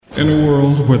In a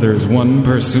world where there's one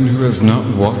person who has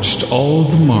not watched all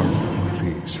the Marvel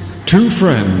movies, two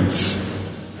friends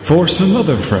force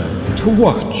another friend to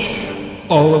watch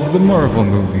all of the Marvel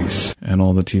movies. And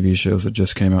all the TV shows that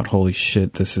just came out. Holy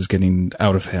shit, this is getting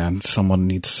out of hand. Someone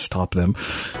needs to stop them.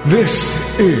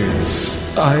 This is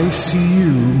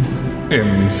ICU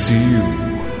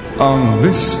MCU. On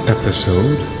this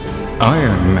episode,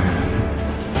 Iron Man.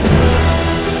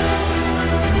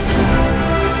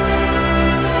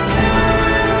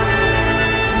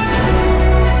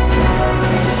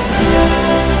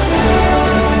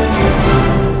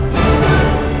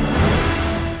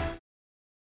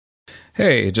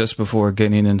 Hey, just before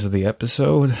getting into the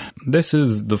episode, this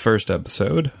is the first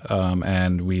episode,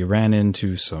 and we ran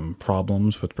into some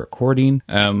problems with recording.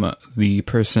 The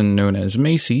person known as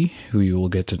Macy, who you will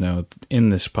get to know in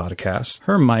this podcast,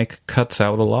 her mic cuts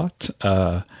out a lot,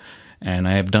 and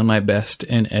I have done my best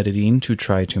in editing to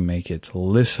try to make it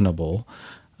listenable,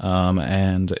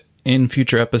 and in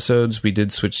future episodes, we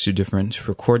did switch to different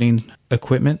recording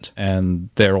equipment, and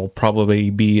there will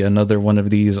probably be another one of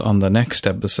these on the next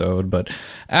episode, but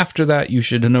after that, you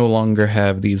should no longer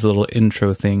have these little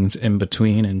intro things in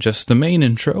between and just the main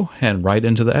intro and right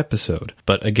into the episode.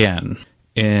 But again,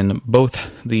 in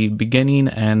both the beginning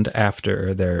and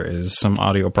after, there is some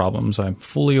audio problems. I'm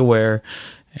fully aware,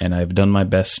 and I've done my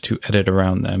best to edit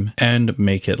around them and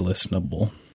make it listenable.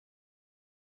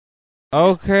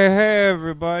 Okay, hey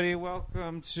everybody,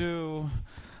 welcome to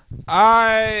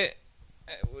what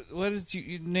did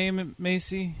you name it,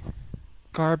 Macy?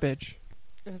 Garbage.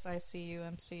 It was ICU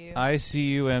MCU.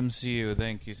 ICU MCU,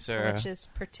 thank you, Sarah. Which is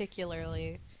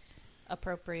particularly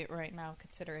appropriate right now,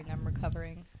 considering I'm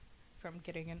recovering from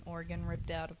getting an organ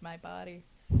ripped out of my body.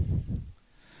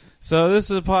 So this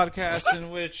is a podcast in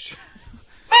which...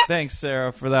 Thanks,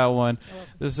 Sarah, for that one.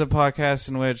 This is a podcast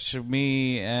in which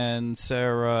me and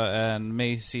Sarah and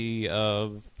Macy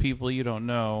of people you don't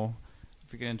know,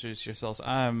 if you can introduce yourselves,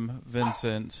 I'm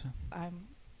Vincent.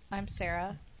 I'm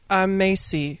Sarah. I'm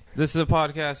Macy. This is a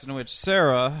podcast in which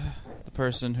Sarah, the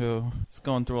person who is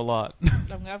going through a lot,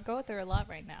 I'm going through a lot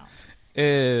right now,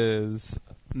 is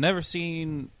never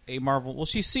seen a Marvel... Well,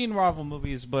 she's seen Marvel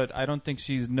movies, but I don't think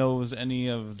she knows any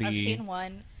of the...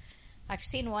 I've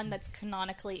seen one that's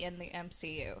canonically in the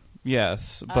MCU.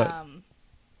 Yes, but...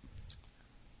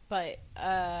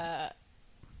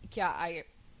 yeah,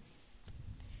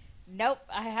 Nope,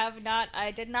 I have not.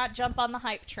 I did not jump on the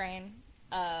hype train.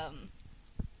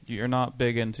 You're not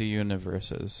big into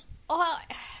universes.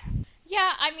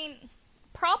 Yeah, I mean,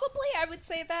 probably I would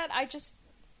say that.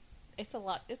 It's a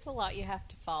lot you have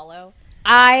to follow.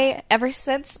 Ever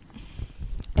since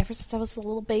I was a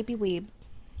little baby weeb,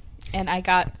 and I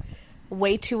got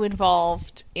way too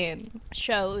involved in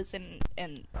shows and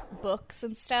books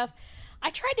and stuff, I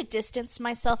try to distance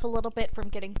myself a little bit from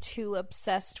getting too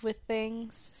obsessed with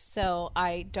things so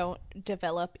I don't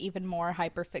develop even more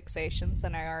hyperfixations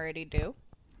than I already do.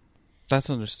 That's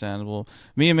understandable.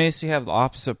 Me and Macy have the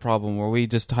opposite problem where we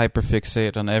just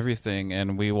hyperfixate on everything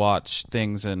and we watch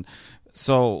things. And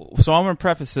so I'm going to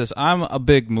preface this. I'm a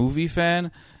big movie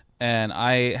fan, and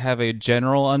I have a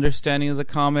general understanding of the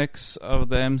comics of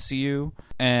the MCU.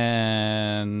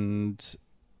 And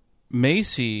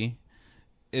Macy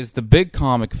is the big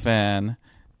comic fan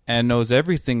and knows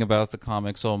everything about the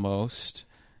comics almost.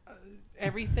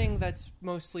 Everything that's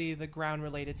mostly the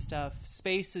ground-related stuff.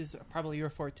 Space is probably your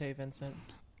forte, Vincent.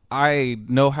 I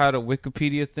know how to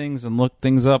Wikipedia things and look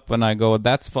things up, and I go,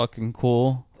 that's fucking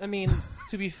cool. I mean,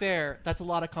 to be fair, that's a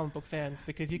lot of comic book fans,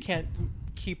 because you can't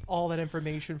keep all that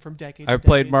information from decades. I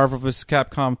played Marvel vs.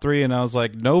 Capcom 3, and I was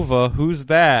like, Nova, who's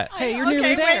that? Hey, you're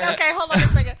nearly there. Wait, okay, hold on a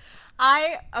second.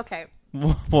 Okay.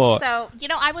 What? So,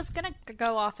 I was going to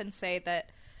go off and say that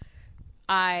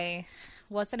I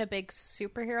wasn't a big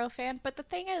superhero fan, but the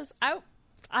thing is, I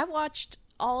watched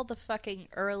all the fucking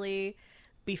early,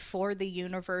 before the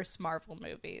universe Marvel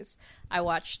movies. I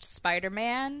watched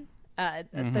Spider-Man,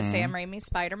 the Sam Raimi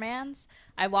Spider-Mans.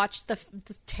 I watched the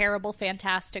terrible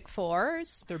Fantastic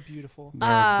Fours. They're beautiful.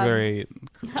 They're great.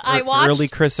 I watched early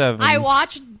Chris Evans. I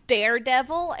watched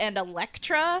Daredevil and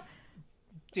Elektra.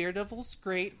 Daredevil's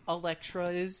great. Elektra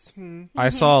is... I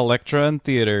saw Elektra in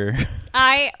theater when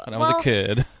I was a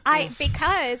kid.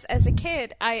 Because as a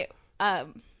kid, I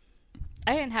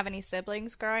didn't have any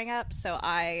siblings growing up, so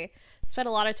I spent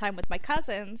a lot of time with my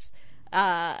cousins,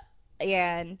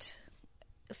 and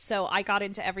so I got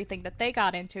into everything that they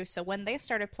got into. So when they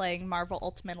started playing Marvel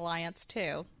Ultimate Alliance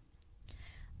 2,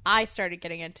 I started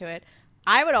getting into it.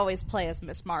 I would always play as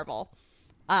Miss Marvel.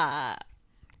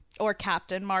 or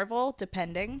Captain Marvel,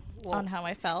 depending on how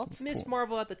I felt. Miss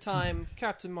Marvel at the time,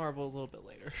 Captain Marvel a little bit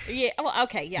later. Yeah, well,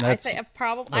 okay, yeah. I think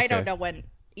probably. Okay. I don't know when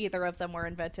either of them were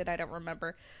invented. I don't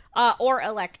remember. Or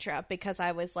Elektra, because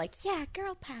I was like, yeah,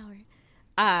 girl power.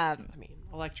 I mean,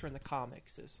 Elektra in the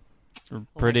comics is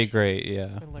pretty great,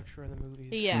 yeah. Elektra in the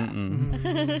movies. Yeah.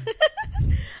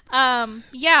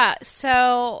 Yeah,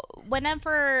 so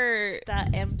whenever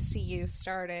that MCU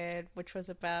started, which was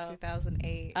about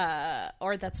 2008,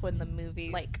 or that's when the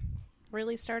movie, like,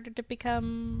 really started to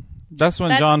become... That's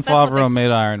when Jon Favreau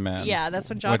made Iron Man. Yeah, that's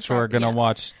when Jon Favreau... Which we're going to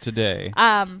watch today.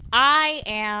 I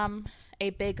am a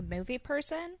big movie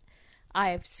person.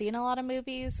 I've seen a lot of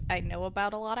movies. I know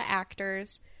about a lot of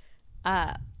actors.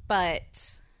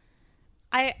 But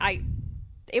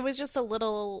it was just a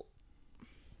little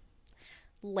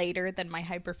later than my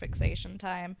hyperfixation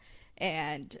time,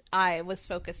 and I was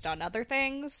focused on other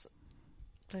things,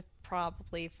 but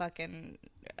probably fucking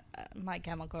My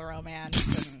Chemical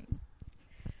Romance and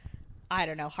I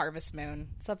don't know, Harvest Moon,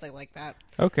 something like that.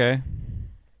 Okay.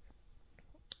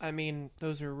 I mean,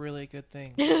 those are really good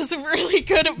things. It's really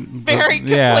good, very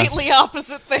completely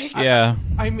opposite things. Yeah.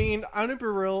 I mean, I'm gonna be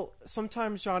real.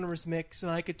 Sometimes genres mix,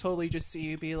 and I could totally just see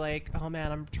you be like, "Oh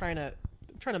man, I'm trying to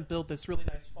build this really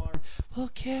nice farm." Well,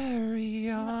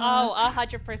 carry on. Oh,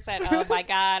 100%. Oh my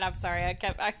god, I'm sorry.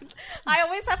 I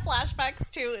always have flashbacks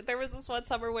to. There was this one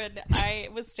summer when I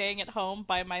was staying at home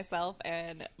by myself,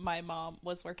 and my mom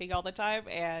was working all the time,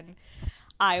 and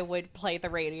I would play the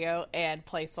radio and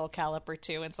play Soul Calibur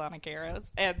 2 and Sonic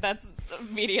Heroes, and that's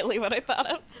immediately what I thought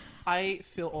of. I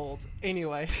feel old.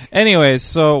 Anyways,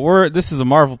 so this is a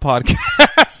Marvel podcast.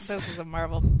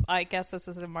 I guess this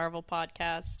is a Marvel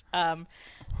podcast.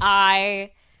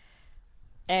 I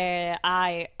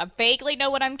vaguely know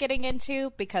what I'm getting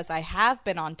into because I have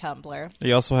been on Tumblr.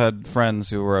 You also had friends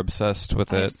who were obsessed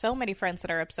with it. I have so many friends that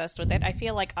are obsessed with it. I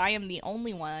feel like I am the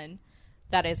only one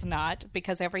that is not,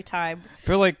 because every time... I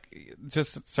feel like,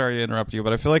 sorry to interrupt you,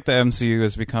 but I feel like the MCU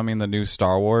is becoming the new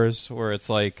Star Wars, where it's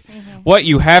like, what,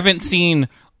 you haven't seen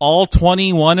all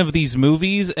 21 of these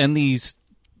movies and these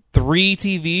 3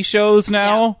 TV shows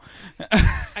now?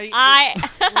 Yeah.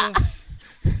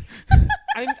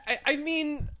 I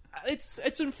mean,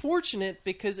 it's unfortunate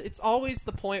because it's always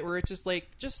the point where it's just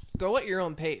like, just go at your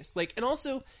own pace. Like, and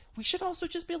also... we should also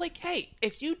just be like, hey,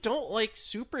 if you don't like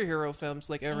superhero films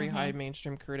like every high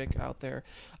mainstream critic out there,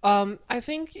 I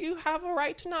think you have a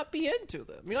right to not be into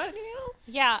them. You know?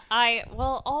 Yeah,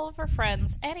 all of our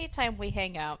friends, anytime we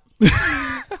hang out,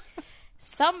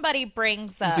 somebody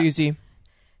brings up Easy.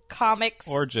 Comics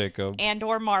or Jacob and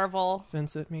or Marvel,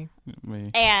 Vincent, me,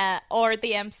 or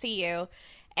the MCU,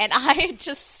 and I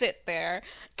just sit there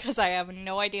because I have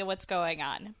no idea what's going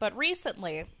on. But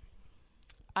recently,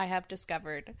 I have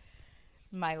discovered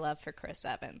my love for Chris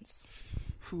Evans.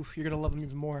 Whew, you're going to love him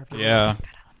even more after this. God,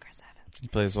 I love Chris Evans. He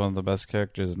plays one of the best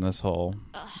characters in this whole...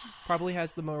 Probably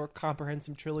has the more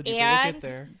comprehensive trilogy, and but we'll get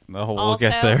there. We'll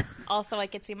get there. Also, I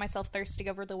could see myself thirsting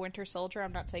over the Winter Soldier.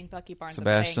 I'm not saying Bucky Barnes.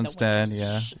 Sebastian Stan,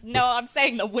 No, I'm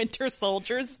saying the Winter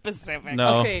Soldier specific.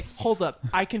 No. Okay, hold up.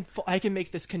 I can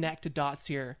make this connect to dots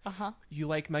here. You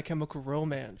like My Chemical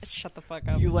Romance. Shut the fuck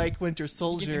up. You like Winter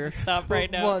Soldier. You can stop right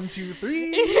now. 1, 2,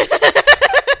 3.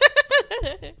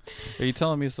 Are you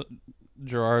telling me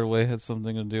Gerard Way had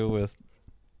something to do with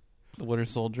the Winter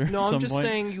Soldier? No, I'm just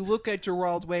saying you look at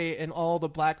Gerard Way and all the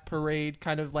Black Parade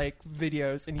kind of like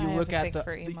videos, and you look at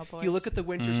the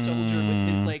Winter Soldier with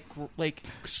his like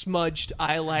smudged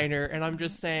eyeliner, and I'm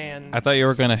just saying. I thought you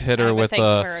were gonna hit her with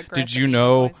did you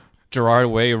know Gerard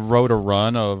Way wrote a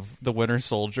run of the Winter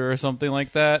Soldier or something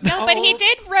like that? No, but he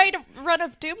did write a run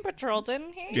of Doom Patrol,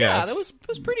 didn't he? Yeah, that was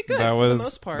pretty good for the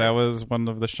most part. That was one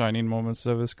of the shining moments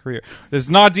of his career. This is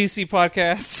not DC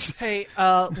podcast. Hey,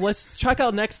 let's check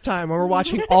out next time when we're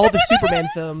watching all the Superman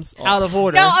films out of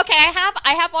order. No, okay,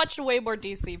 I have watched way more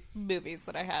DC movies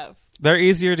than I have. They're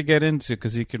easier to get into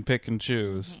because you can pick and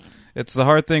choose. It's the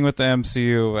hard thing with the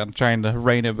MCU. I'm trying to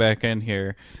rein it back in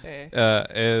here.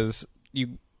 Is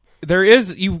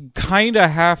you kind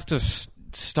of have to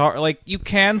start, like, you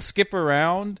can skip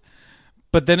around,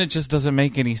 but then it just doesn't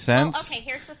make any sense. Well, okay,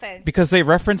 here's the thing. Because they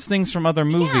reference things from other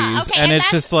movies, and it's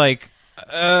just like...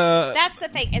 That's the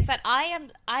thing, is that I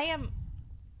am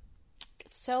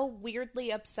so weirdly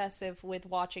obsessive with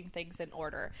watching things in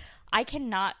order. I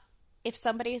cannot... If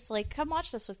somebody's like, come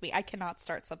watch this with me, I cannot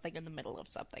start something in the middle of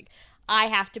something. I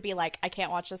have to be like, I can't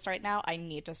watch this right now. I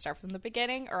need to start from the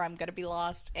beginning or I'm going to be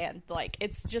lost. And, like,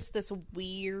 it's just this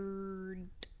weird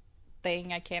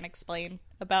thing I can't explain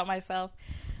about myself.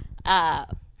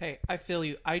 Hey, I feel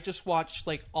you. I just watched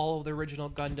like all of the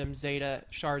original Gundam, Zeta,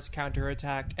 Char's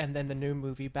Counterattack, and then the new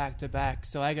movie back to back,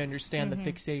 so I understand the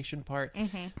fixation part.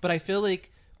 But I feel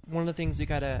like one of the things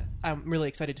I'm really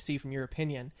excited to see from your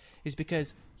opinion is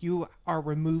because you are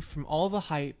removed from all the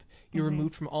hype, you're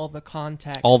removed from all the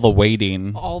context, all the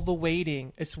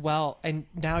waiting as well, and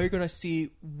now you're going to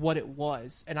see what it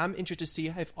was. And I'm interested to see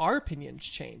if our opinions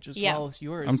change as well as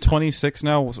yours. I'm 26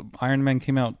 now. Iron Man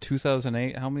came out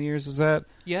 2008. How many years is that?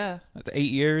 Yeah.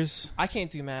 8 years? I can't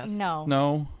do math.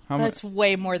 No. That's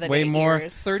way more than way 8 more.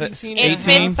 years. 13 It's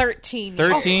been 13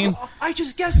 years. 13? I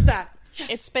just guessed that. Yes.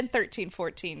 It's been 13,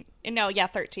 14. No,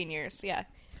 13 years, yeah.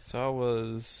 So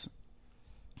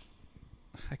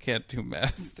I can't do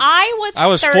math. I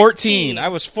was 14. I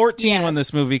was 14 when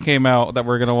this movie came out that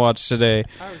we're going to watch today.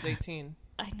 I was 18.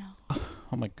 I know.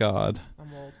 Oh my god.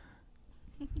 I'm old.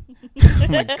 Oh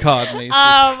my god, Macy.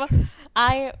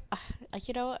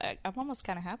 I'm almost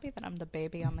kind of happy that I'm the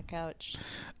baby on the couch.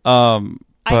 I'm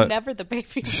never the baby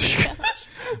on the couch.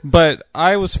 But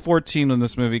I was 14 when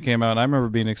this movie came out, and I remember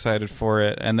being excited for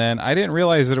it. And then I didn't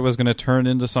realize that it was going to turn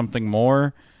into something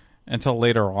more until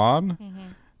later on.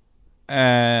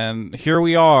 And here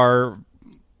we are,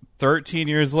 13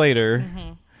 years later.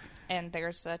 And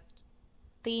there's a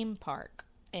theme park.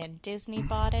 And Disney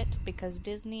bought it because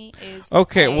Disney is...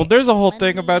 Okay, well, there's a whole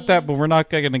thing about that, but we're not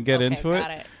going to get into it.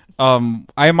 Got it.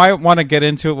 I might want to get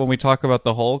into it when we talk about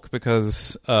the Hulk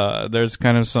because there's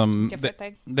kind of some... Different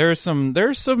thing? There's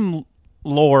some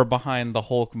lore behind the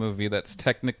Hulk movie that's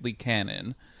technically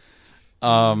canon.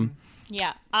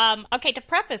 Yeah. Okay, to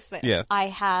preface this, I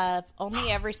have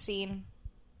only ever seen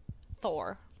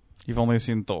Thor. You've only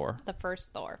seen Thor. The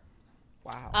first Thor.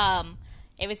 Wow.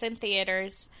 It was in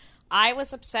theaters. I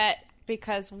was upset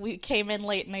because we came in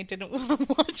late and I didn't want to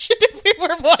watch it if we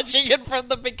were watching it from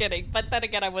the beginning. But then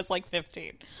again, I was like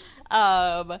 15.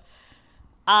 A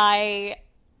guy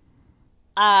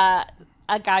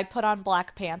put on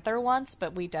Black Panther once,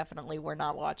 but we definitely were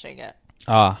not watching it.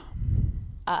 And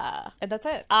that's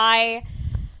it. I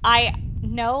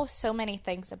know so many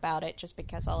things about it just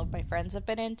because all of my friends have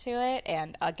been into it,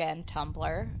 and again,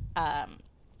 Tumblr.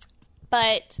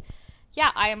 But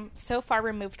yeah, I am so far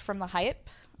removed from the hype.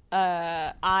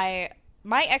 My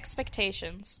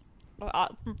expectations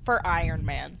for Iron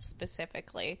Man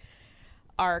specifically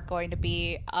are going to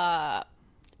be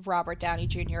Robert Downey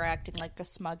Jr. acting like a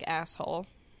smug asshole.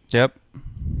 Yep.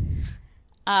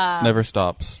 Never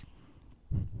stops.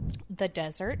 The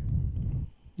desert.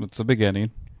 That's the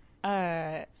beginning.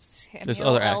 Samuel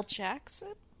other L.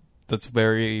 Jackson. That's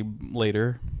very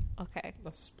later. Okay.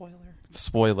 That's a spoiler.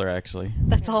 Spoiler, actually.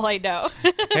 That's all I know.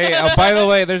 Hey, by the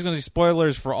way, there's going to be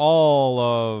spoilers for all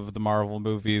of the Marvel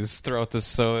movies throughout this,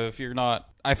 so if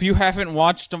you haven't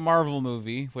watched a Marvel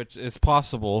movie, which is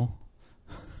possible...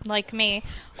 Like me.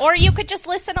 Or you could just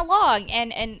listen along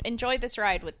and enjoy this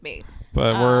ride with me.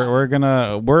 But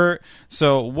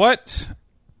so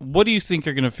what do you think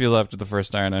you're going to feel after the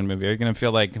first Iron Man movie? Are you going to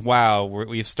feel like, wow,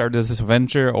 we've started this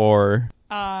adventure, or...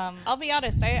 I'll be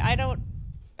honest, I don't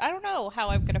know how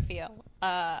I'm going to feel.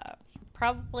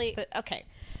 Probably... Okay.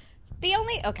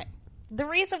 The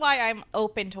reason why I'm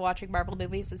open to watching Marvel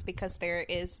movies is because there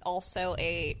is also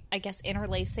a, I guess,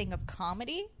 interlacing of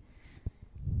comedy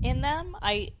in them.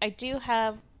 I do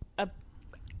have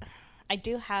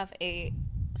a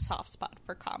soft spot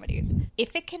for comedies.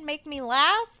 If it can make me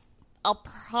laugh, I'll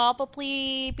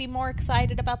probably be more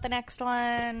excited about the next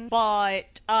one,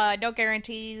 but no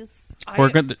guarantees. Go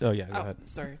ahead.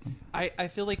 Sorry. I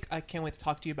feel like I can't wait to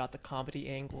talk to you about the comedy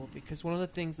angle, because one of the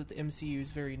things that the MCU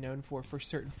is very known for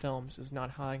certain films is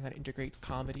not how to integrate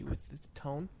comedy with the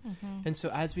tone. And so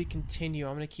as we continue,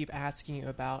 I'm going to keep asking you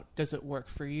about, does it work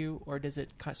for you, or does it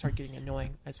start getting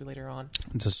annoying as we later on?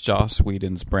 Does Joss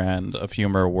Whedon's brand of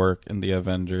humor work in the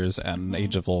Avengers and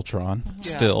Age of Ultron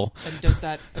still? And does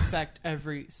that affect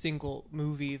every single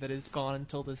movie that is gone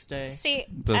until this day? See,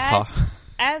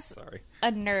 as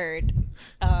a nerd,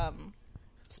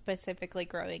 specifically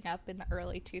growing up in the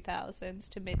early 2000s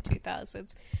to mid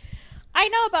 2000s, I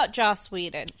know about Joss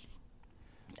Whedon.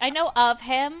 I know of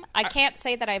him. I can't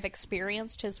say that I've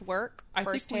experienced his work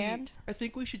firsthand. I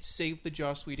think we should save the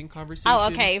Joss Whedon conversation. Oh,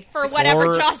 okay. For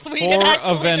whatever Joss Whedon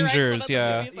actually Avengers, directs some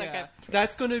of the movies. Okay.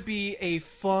 That's going to be a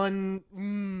fun...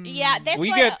 Yeah, we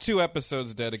get 2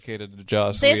 episodes dedicated to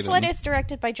Joss Whedon. This one is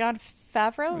directed by Jon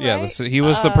Favreau, right? Yeah, he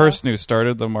was the person who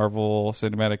started the Marvel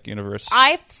Cinematic Universe.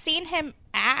 I've seen him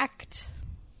act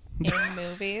in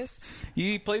movies.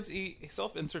 He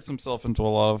self-inserts himself into a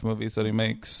lot of movies that he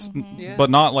makes, but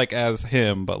not like as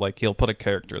him, but like he'll put a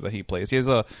character that he plays. He has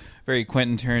a very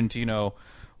Quentin Tarantino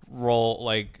role,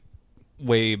 like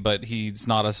way, but he's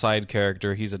not a side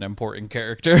character. He's an important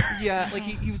character. Yeah, like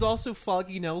he was also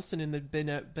Foggy Nelson in the Ben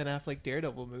Affleck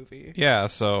Daredevil movie. Yeah,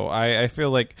 so I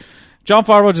feel like Jon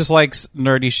Favreau just likes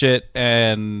nerdy shit,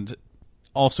 and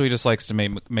also he just likes to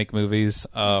make movies.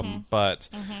 But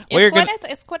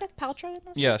It's Gwyneth Paltrow in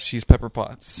this? Yeah, she's Pepper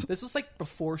Potts. This was like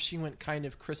before she went kind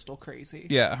of crystal crazy.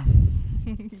 Yeah.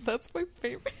 That's my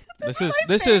favorite.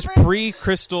 This is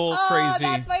pre-Crystal crazy.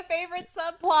 That's my favorite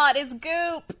subplot is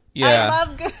Goop. Yeah. I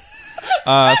love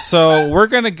Goop. So we're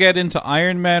going to get into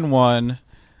Iron Man 1,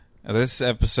 this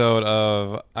episode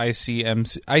of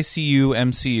ICU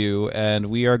MCU, and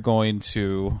we are going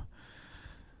to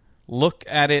look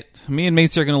at it. Me and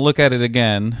Macy are going to look at it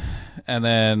again, and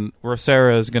then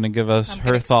Sarah is going to give us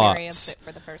her thoughts. It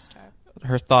for the first time.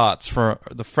 Her thoughts for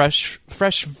the fresh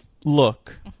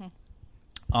look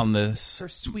on this. Her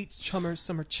sweet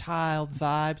summer child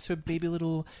vibes, her baby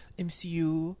little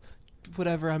MCU,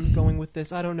 whatever I'm going with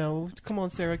this. I don't know. Come on,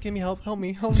 Sarah, give me help. Help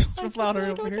me. Help me. It's louder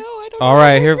over here. I don't All know.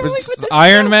 right, here it's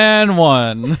Iron Man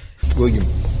 1. William,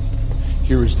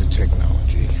 here is the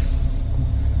technology.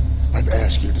 I've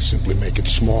asked you to simply make it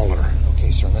smaller.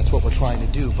 Okay, sir, and that's what we're trying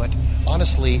to do, but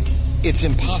honestly, it's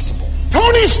impossible.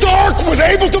 Tony Stark was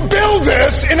able to build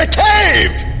this in a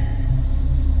cave!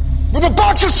 With a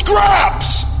box of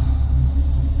scraps!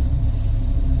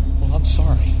 Well, I'm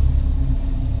sorry.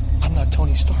 I'm not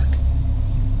Tony Stark.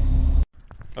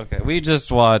 Okay, we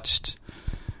just watched,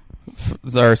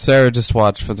 or Sarah just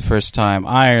watched for the first time,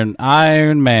 Iron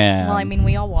Man. Well, I mean,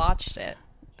 we all watched it.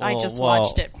 I just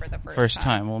watched it for the first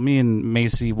time. Well, me and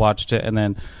Macy watched it, and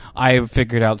then I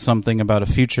figured out something about a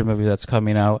future movie that's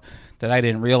coming out that I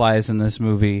didn't realize in this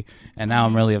movie, and now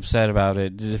I'm really upset about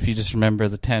it. If you just remember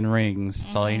the 10 rings,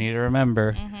 that's all you need to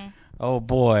remember. Oh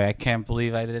boy, I can't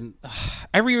believe I didn't.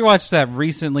 I rewatched that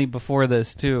recently before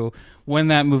this too, when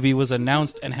that movie was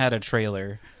announced and had a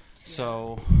trailer.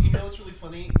 So you know what's really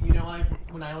funny? You know,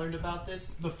 when I learned about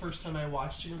this the first time I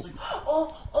watched it, I was like,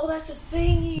 oh, that's a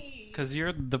thingy. Because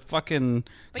you're the fucking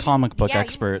comic book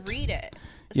expert. You read it.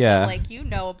 Yeah, so, like, you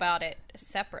know about it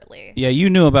separately. Yeah, you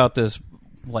knew about this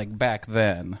like back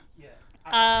then.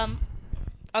 Yeah.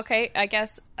 Okay, I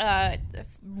guess.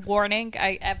 Warning: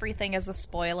 everything is a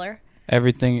spoiler.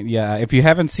 Everything, yeah. If you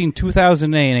haven't seen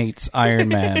 2008's Iron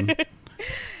Man,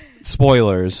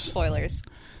 spoilers. Spoilers.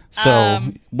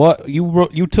 So what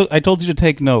you took? I told you to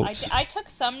take notes. I took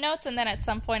some notes, and then at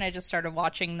some point, I just started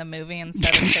watching the movie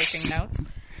instead of taking notes.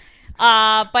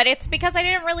 But it's because I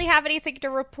didn't really have anything to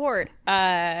report.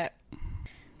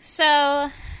 So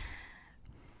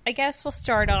I guess we'll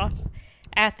start off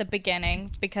at the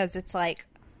beginning because it's like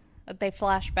they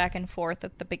flash back and forth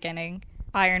at the beginning.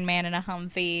 Iron Man in a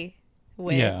Humvee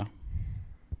with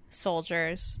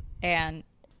soldiers and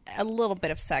a little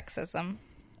bit of sexism.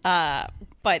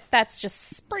 But that's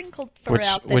just sprinkled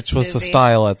throughout this which was movie. the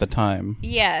style at the time.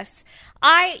 Yes.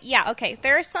 Okay.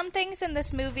 There are some things in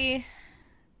this movie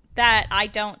that I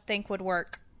don't think would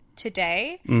work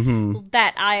today.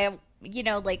 That I,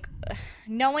 like,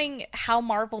 knowing how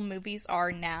Marvel movies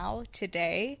are now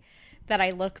today, that I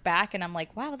look back and I'm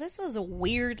like, wow, this was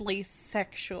weirdly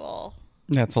sexual.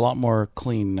 Yeah, it's a lot more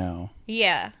clean now.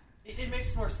 Yeah. It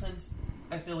makes more sense,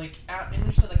 I feel like, and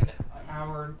you said like an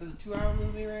hour, was it 2 hour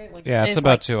movie, right? Like, yeah, it's about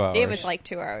like 2 hours. It was like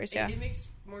 2 hours, yeah. It makes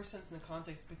more sense in the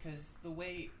context because the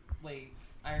way, like,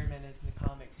 Iron Man is in the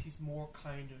comics, he's more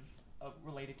kind of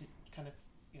related to kind of,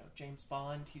 James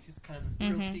Bond. He's just kind of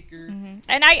a thrill seeker.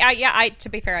 And I to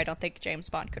be fair, I don't think James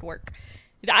Bond could work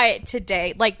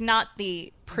today. Like, not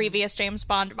the previous James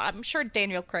Bond. I'm sure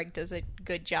Daniel Craig does a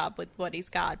good job with what he's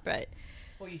got, but...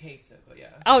 Well, he hates it, but yeah.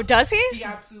 Oh, does he? He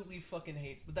absolutely fucking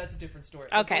hates, but that's a different story.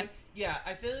 Okay. Yeah,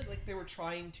 I feel like they were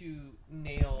trying to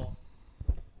nail,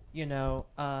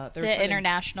 the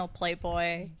international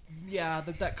playboy. Yeah,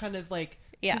 that kind of like...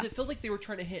 Yeah. Because it felt like they were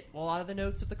trying to hit a lot of the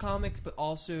notes of the comics, but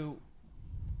also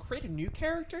create a new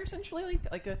character, essentially.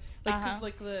 Because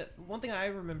the one thing I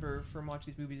remember from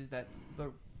watching these movies is that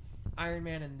the Iron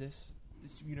Man in this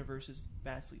universe is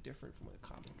vastly different from the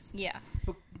comics. Yeah.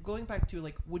 But going back to,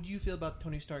 like, what do you feel about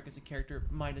Tony Stark as a character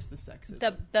minus the sexism?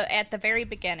 The at the very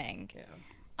beginning. Yeah.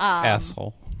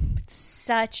 Asshole.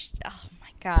 Oh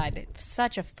my god,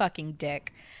 such a fucking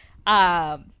dick.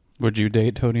 Would you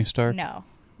date Tony Stark? No.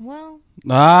 Well.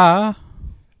 No.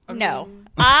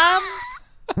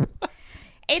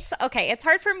 It's okay. It's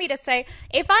hard for me to say.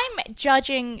 If I'm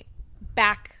judging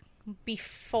back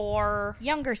before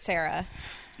younger Sarah.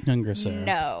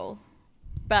 No.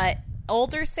 But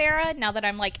older Sarah, now that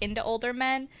I'm like into older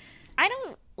men, I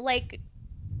don't like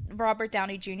Robert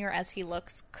Downey Jr. as he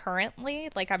looks currently.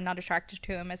 Like, I'm not attracted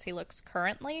to him as he looks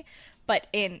currently. But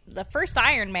in the first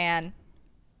Iron Man,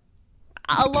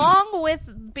 along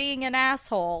with being an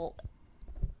asshole,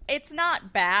 it's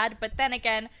not bad, but then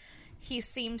again, he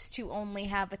seems to only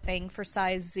have a thing for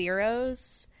size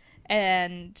zeros,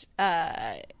 and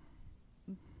I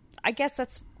guess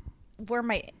that's where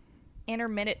my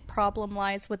intermittent problem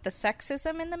lies with the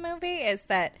sexism in the movie, is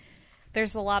that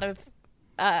there's a lot of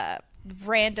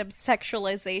random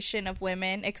sexualization of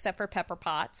women, except for Pepper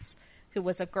Potts, who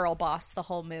was a girl boss the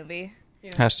whole movie.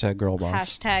 Yeah. Hashtag girl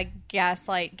boss. Hashtag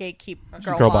gaslight gatekeep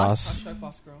girl boss. Hashtag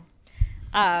boss girl.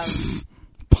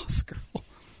 Boss girl.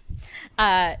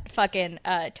 Fucking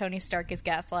Tony Stark is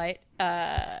gaslight.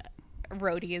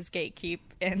 Rhodey is gatekeep,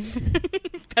 and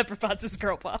Pepper Potts is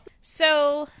girl boss.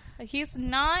 So he's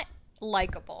not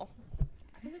likable.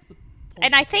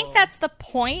 And I think that's the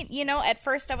point, you know. At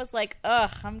first I was like,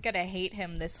 ugh, I'm gonna hate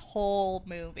him this whole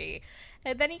movie.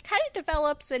 And then he kind of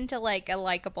develops into, like, a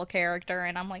likable character,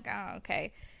 and I'm like, oh,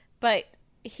 okay. But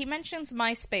he mentions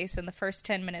MySpace in the first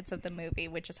 10 minutes of the movie,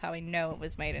 which is how I know it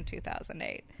was made in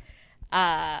 2008.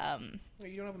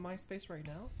 Wait, you don't have a MySpace right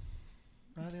now?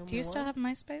 Do you still have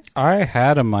MySpace? I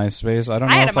had a MySpace. I don't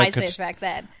know had if a I MySpace could. back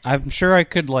then. I'm sure I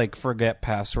could, like, forget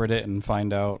password it and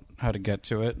find out how to get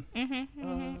to it.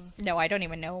 No, I don't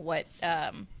even know what.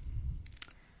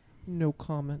 No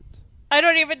comment. I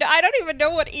don't even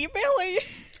know what email I used.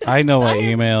 I know what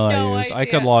email no I used. idea. I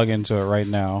could log into it right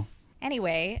now.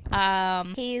 Anyway,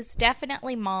 he's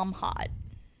definitely mom hot.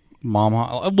 Mom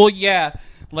hot. Well, yeah.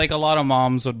 Like, a lot of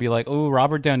moms would be like, oh,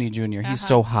 Robert Downey Jr., he's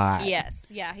so hot. Yes,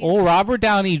 yeah. Oh, Robert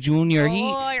Downey Jr.,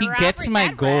 Oh, he gets my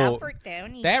goat.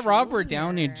 That Robert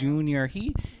Downey Jr.,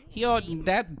 he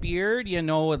that beard, you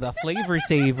know, with the flavor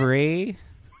savory.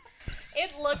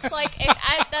 It looks like it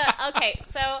at the okay.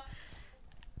 So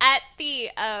at the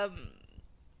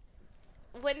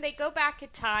when they go back in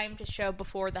time to show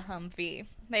before the Humvee,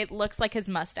 it looks like his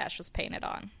mustache was painted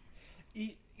on.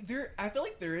 I feel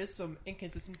like there is some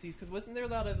inconsistencies, because wasn't there a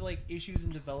lot of, like, issues in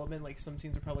development? Like, some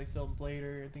scenes were probably filmed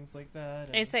later and things like that.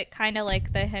 And... Is it kind of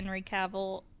like the Henry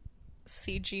Cavill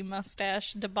CG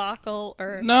mustache debacle,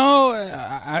 or No,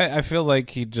 I feel like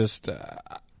he just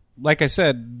like I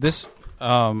said, this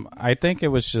I think it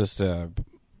was just they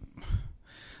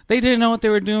didn't know what they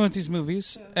were doing with these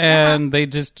movies, and they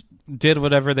just did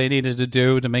whatever they needed to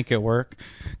do to make it work,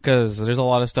 because there's a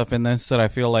lot of stuff in this that I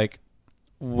feel like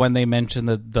when they mentioned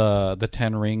the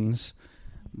 10 rings,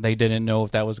 they didn't know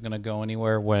if that was going to go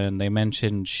anywhere. When they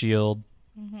mentioned S.H.I.E.L.D.,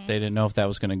 they didn't know if that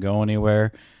was going to go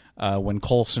anywhere. When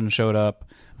Coulson showed up,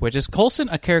 which is Coulson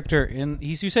a character in...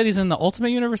 you said he's in the Ultimate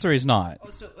Universe, or he's not?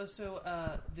 So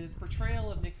the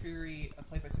portrayal of Nick Fury,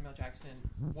 played by Samuel Jackson,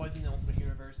 was in the Ultimate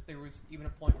Universe. There was even a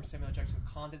point where Samuel Jackson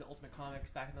conned the Ultimate Comics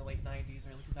back in the late 90s,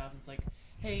 early 2000s, like,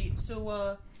 hey,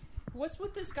 so what's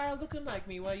with this guy looking like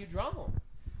me while you draw him?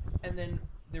 And then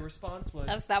the response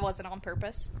was... that wasn't on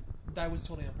purpose? That was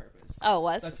totally on purpose. Oh, it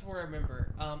was? That's what I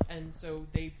remember. And so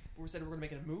they said, we're going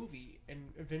to make a movie,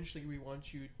 and eventually we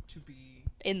want you to be...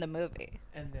 in the movie.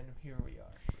 And then here we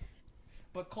are.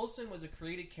 But Coulson was a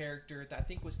created character that I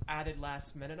think was added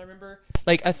last minute, I remember.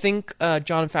 Like, I think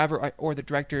Jon Favreau or the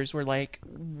directors were like,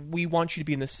 we want you to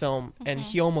be in this film, and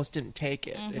he almost didn't take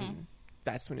it, and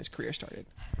that's when his career started.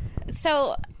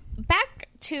 So, back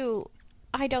to...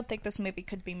 I don't think this movie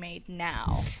could be made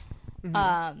now.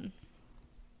 The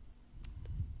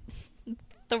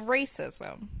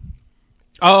racism.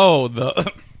 Oh, the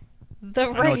racism.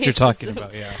 I know what you're talking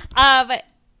about, yeah.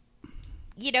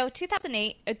 You know,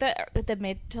 2008, the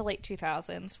mid to late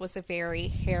 2000s was a very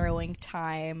harrowing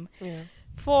time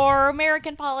for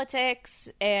American politics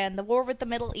and the war with the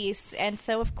Middle East. And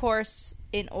so, of course,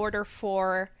 in order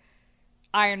for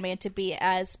Iron Man to be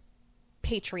as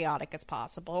patriotic as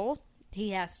possible,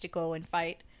 he has to go and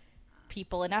fight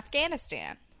people in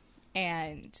Afghanistan.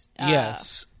 And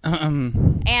yes.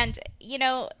 And, you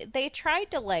know, they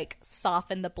tried to, like,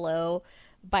 soften the blow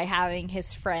by having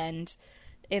his friend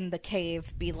in the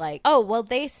cave be like, oh, well,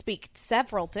 they speak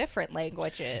several different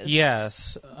languages.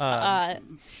 Yes.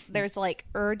 There's, like,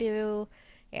 Urdu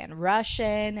and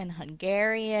Russian and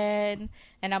Hungarian.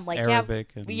 And I'm like,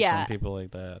 Arabic and some people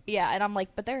like that. Yeah, and I'm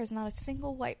like, but there is not a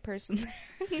single white person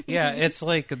there. Yeah, it's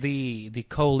like the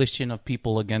coalition of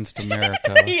people against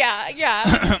America.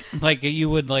 Yeah. Like, you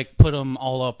would, like, put them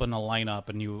all up in a lineup,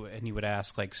 and you would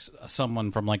ask, like,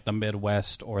 someone from, like, the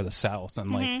Midwest or the South,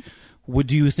 and like,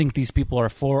 do you think these people are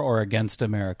for or against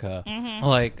America?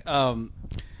 Like,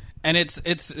 and it's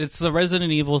the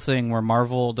Resident Evil thing where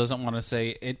Marvel doesn't want to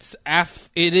say it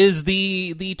is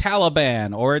the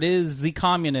Taliban or it is the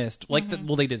communist. Like,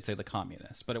 well, they did say the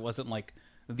communist, but it wasn't like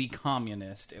the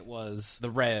communist. It was the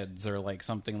Reds or like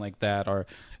something like that. Or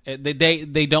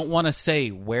they don't want to say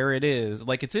where it is.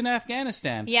 Like it's in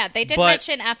Afghanistan. Yeah, they did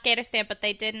mention Afghanistan, but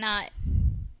they did not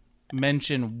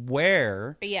mention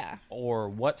where. Yeah. Or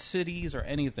what cities or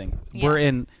anything. Yeah. We're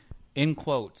in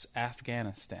quotes,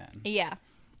 Afghanistan. Yeah.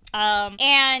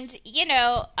 And you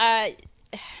know, I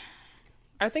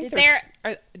think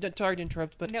sorry to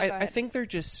interrupt, but no, I think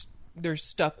they're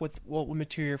stuck with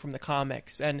material from the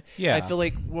comics, and I feel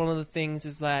like one of the things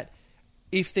is that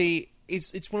if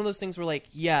it's one of those things where like,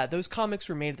 yeah, those comics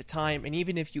were made at the time, and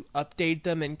even if you update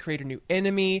them and create a new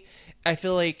enemy, I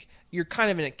feel like you're kind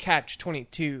of in a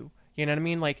catch-22. You know what I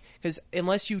mean? Like, because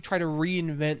unless you try to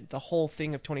reinvent the whole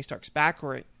thing of Tony Stark's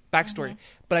backstory,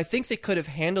 but I think they could have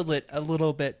handled it a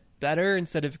little bit better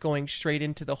instead of going straight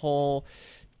into the whole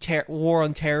war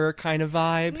on terror kind of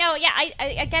vibe. No, yeah,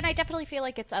 I definitely feel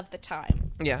like it's of the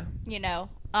time. Yeah. You know,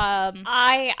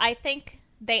 I think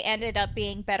they ended up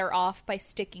being better off by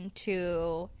sticking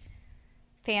to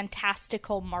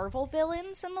fantastical Marvel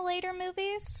villains in the later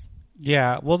movies.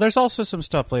 Yeah, well, there's also some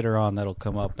stuff later on that'll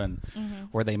come up and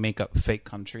where they make up fake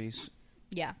countries.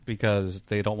 Yeah. Because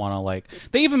they don't want to, like...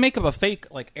 They even make up a fake,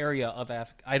 like, area of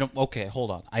Africa. Okay, hold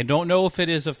on. I don't know if it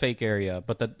is a fake area,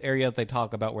 but the area they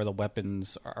talk about where the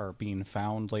weapons are being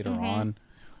found later on,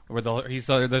 where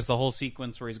there's the whole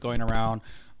sequence where he's going around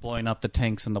blowing up the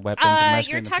tanks and the weapons and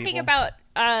rescuing the people. You're talking about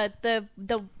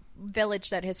the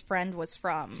village that his friend was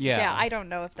from. Yeah, I don't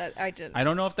know if that... I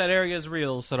don't know if that area is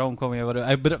real, so don't quote me about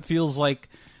it. But it feels like...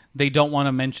 They don't want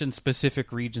to mention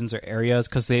specific regions or areas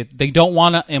because they don't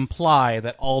want to imply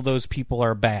that all those people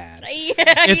are bad.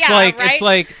 It's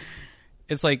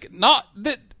like not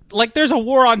that, like there's a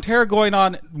war on terror going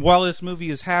on while this movie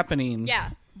is happening. Yeah,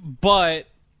 but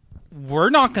we're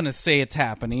not going to say it's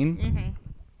happening.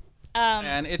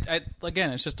 And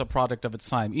it's just a product of its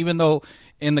time. Even though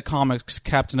in the comics,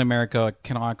 Captain America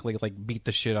canonically like beat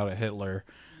the shit out of Hitler.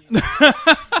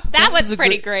 That was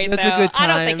pretty great, though. A good time.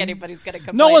 I don't think anybody's going to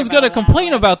complain. No one's going to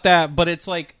complain about that, but it's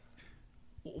like,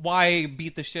 why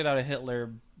beat the shit out of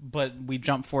Hitler? But we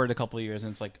jump forward a couple of years,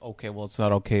 and it's like, okay, well, it's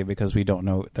not okay because we don't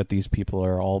know that these people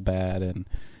are all bad, and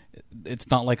it's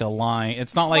not like a line.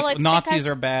 It's not like Nazis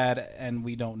are bad, and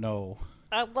we don't know.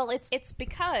 It's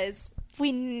because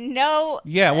we know.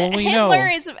 Yeah, well, we know Hitler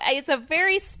is a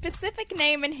very specific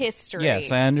name in history. Yes,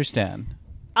 I understand.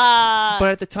 But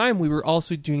at the time, we were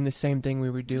also doing the same thing we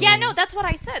were doing. Yeah, no, that's what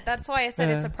I said. That's why I said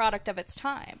it's a product of its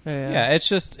time. Yeah, it's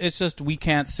just we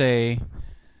can't say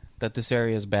that this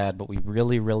area is bad, but we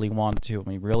really, really want to, and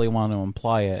we really want to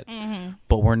imply it,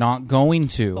 but we're not going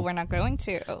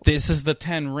to. This is the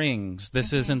 10 Rings.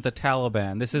 This isn't the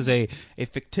Taliban. This is a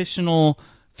fictional.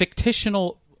 Is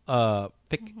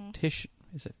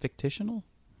it fictional?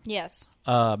 Yes.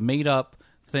 Made up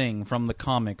thing from the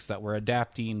comics that we're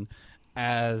adapting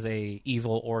as a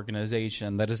evil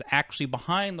organization that is actually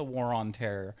behind the war on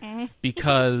terror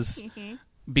because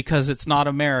it's not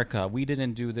America. We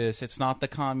didn't do this. It's not the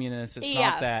communists. It's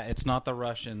not that. It's not the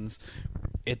Russians.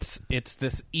 It's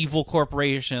this evil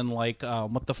corporation like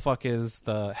what the fuck is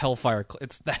the Hellfire?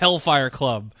 It's the Hellfire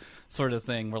Club sort of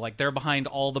thing. Where like they're behind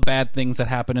all the bad things that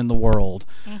happen in the world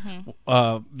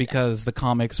because the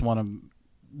comics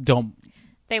don't.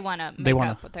 They want to make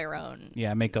up their own.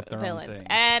 Yeah, make up their villains. own thing.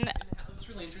 And what's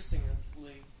really interesting is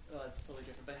it's totally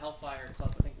different. But Hellfire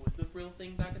Club, I think, was the real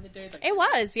thing back in the day. Like, it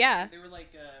was, yeah. They were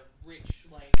like rich,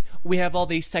 like we have all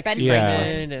these sexy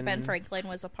women. And Ben Franklin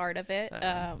was a part of it.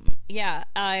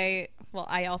 I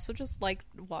also just like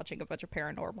watching a bunch of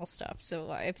paranormal stuff.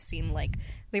 So I've seen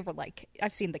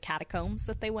I've seen the catacombs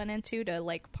that they went into to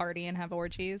like party and have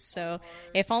orgies. So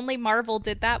if only Marvel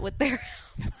did that with their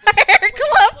Hellfire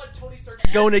Club. Tony Stark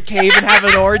go in a cave and have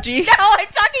an orgy. No, I'm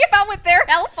talking about with their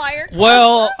Hellfire Club.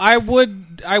 Well, I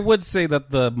would say that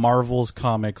the Marvel's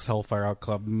comics Hellfire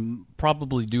Club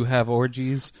probably do have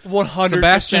orgies. 100%.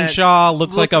 Sebastian Shaw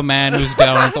looks like a man who's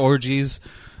down with orgies.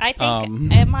 I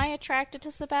think. Am I attracted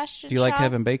to Sebastian Shaw? Do you like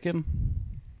Kevin Bacon?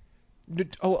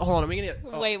 Oh, hold on. Let me get it.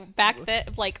 Wait, back then,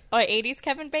 like 80s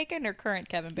Kevin Bacon or current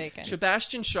Kevin Bacon?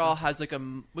 Sebastian Shaw has like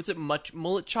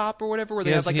mullet chop or whatever? Where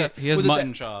he has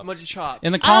mutton chops. Mutton chops.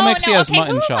 In the comics, he has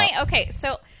mutton chops. Okay,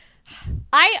 so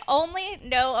I only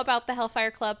know about the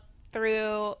Hellfire Club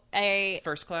through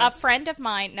First Class? A friend of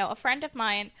mine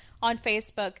on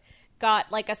Facebook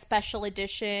got like a special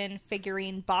edition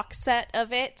figurine box set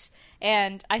of it,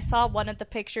 and I saw one of the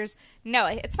pictures. No,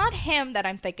 it's not him that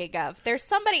I'm thinking of. There's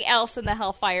somebody else in the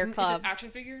Hellfire Club. Is it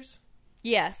action figures?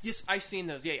 Yes. Yes, I've seen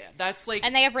those. Yeah. That's like...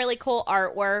 And they have really cool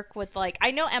artwork with like... I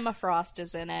know Emma Frost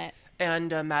is in it. And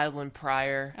Madeline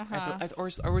Pryor. Or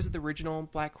was it the original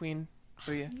Black Queen?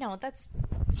 Oh yeah. No, that's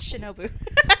Shinobu.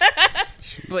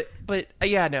 But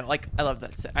yeah, no, like I love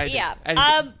that set. Yeah.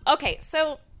 I didn't Okay,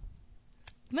 so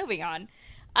moving on.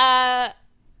 At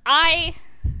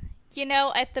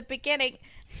the beginning.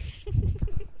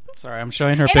 Sorry, I'm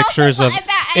showing her It pictures also- of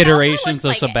that- it iterations also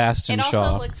of looks like- Sebastian It Shaw.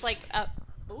 also looks like.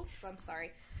 Oops, I'm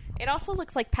sorry. It also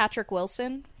looks like Patrick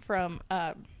Wilson from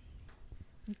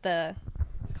the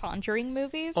Conjuring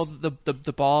movies. Oh,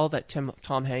 the ball that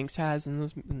Tom Hanks has in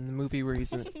the movie where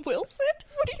he's in it. Wilson?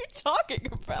 What are you talking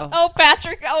about? Oh. Oh,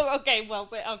 Patrick. Oh, okay,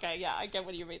 Wilson. Okay, yeah, I get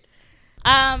what you mean.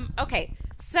 Okay,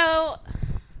 so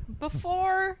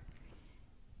before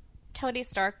Tony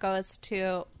Stark goes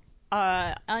to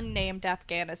unnamed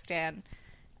Afghanistan,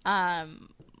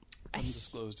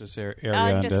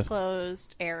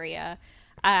 Undisclosed area.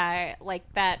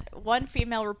 Like that one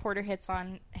female reporter hits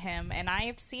on him, and I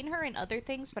have seen her in other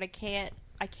things, but I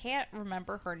can't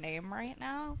remember her name right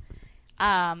now.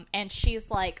 And she's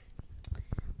like,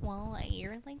 well,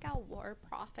 you're like a war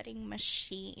profiting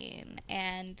machine,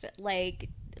 and like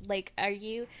do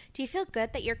you feel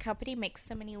good that your company makes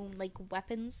so many like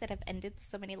weapons that have ended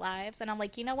so many lives? And I'm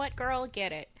like, you know what, girl,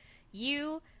 get it.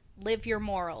 You live your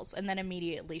morals. And then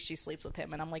immediately she sleeps with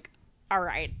him, and I'm like, all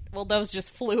right, well, those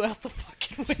just flew out the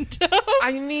fucking window.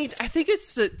 I think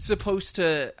it's supposed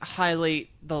to highlight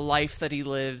the life that he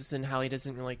lives and how he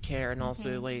doesn't really care, and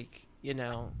also like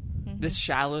the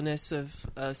shallowness of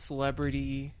a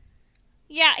celebrity.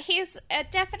 Yeah, he's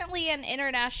definitely an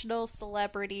international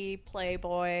celebrity,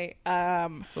 playboy,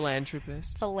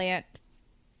 Philanthropist. I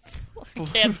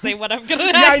can't say what I'm gonna.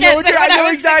 I know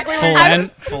exactly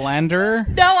what Philanderer?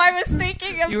 No, I was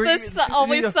thinking of this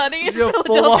Always Sunny in you're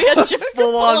Philadelphia.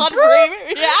 full on Dream.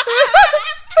 Yeah.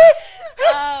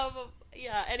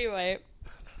 Anyway,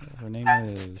 Her name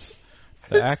is...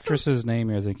 The actress's name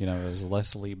you're thinking of is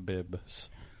Leslie Bibbs.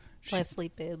 Leslie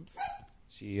Bibbs.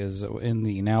 She is in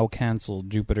the now canceled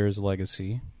Jupiter's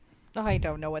Legacy. I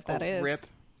don't know what that is. Rip.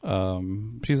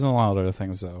 She's in a lot of other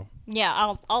things, though.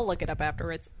 Yeah, I'll look it up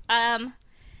afterwards.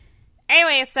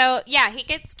 Anyway, so yeah, he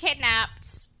gets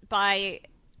kidnapped by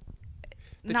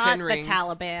The not 10 the rings.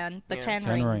 Taliban, the Yeah. 10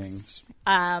 10 rings.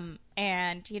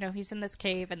 And he's in this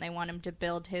cave, and they want him to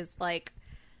build his like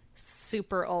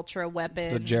super ultra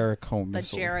weapon, The Jericho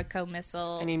missile. The Jericho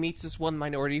missile. And he meets this one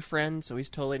minority friend, so he's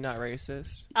totally not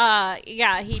racist.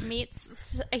 Yeah, he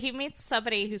meets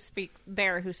somebody who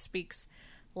speaks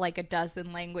like a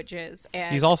dozen languages,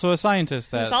 and He's also a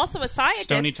scientist that he's also a scientist.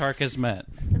 Tony Stark has met.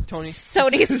 Tony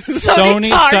Tony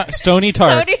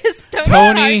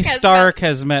Stark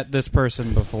has met this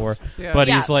person before, Yeah. but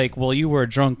Yeah. he's like, well, you were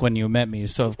drunk when you met me,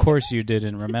 so of course you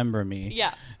didn't remember me.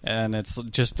 Yeah. And it's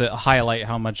just to highlight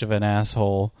how much of an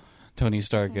asshole Tony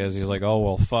Stark is. He's like, oh,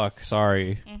 well, fuck,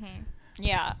 sorry.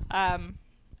 Yeah. And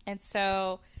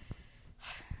so,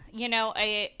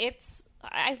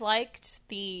 I liked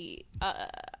the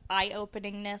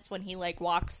eye-openingness when he like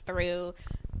walks through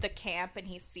the camp and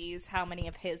he sees how many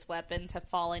of his weapons have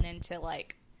fallen into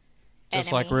like Just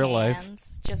enemy like real life.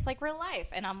 hands. Just like real life.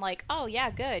 And I'm like, oh yeah,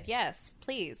 good, yes,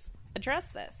 please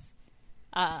address this.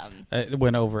 It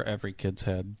went over every kid's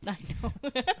head. I know.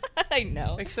 I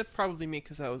know. Except probably me,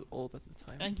 because I was old at the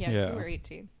time. Yeah, Yeah. you were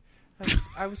 18.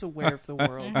 I was aware of the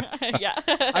world. Yeah.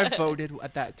 I voted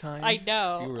at that time. I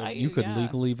know. You could yeah.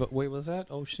 legally vote. Wait, was that?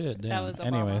 Oh, shit. Damn. That was Obama.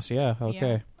 Anyways, yeah,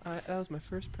 okay. That was my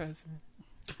first president.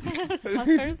 It's my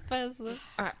first president.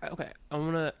 Okay,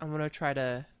 I'm gonna try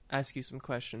to ask you some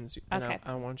questions. And Okay.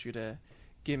 I want you to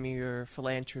give me your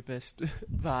philanthropist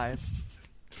vibes.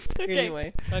 Okay.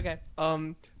 Anyway, Okay.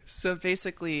 so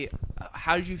basically,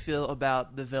 how did you feel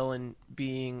about the villain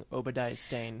being Obadiah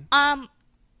Stane?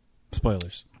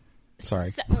 Spoilers.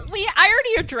 Sorry. So, I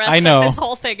already addressed I know. that this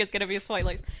whole thing is going to be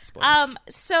spoilers.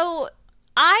 So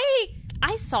I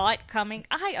saw it coming.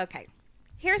 Okay.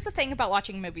 Here's the thing about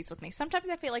watching movies with me. Sometimes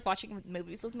I feel like watching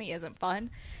movies with me isn't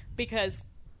fun because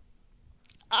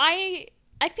I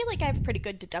feel like I have pretty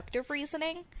good deductive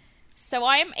reasoning, so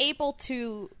I am able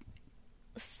to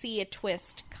see a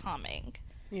twist coming.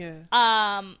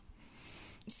 Yeah.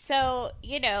 So,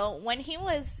 when he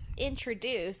was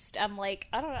introduced, I'm like,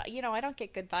 I don't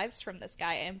get good vibes from this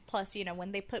guy. And plus,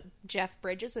 when they put Jeff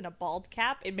Bridges in a bald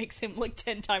cap, it makes him look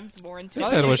 10 times more His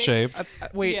intimidating. head was shaved.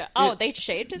 Wait. Yeah. Oh, they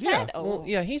shaved his head? Oh. Well,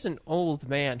 yeah, he's an old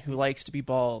man who likes to be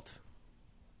bald.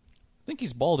 I think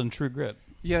he's bald in True Grit.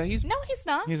 Yeah, he's No, he's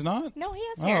not. He's not? No, he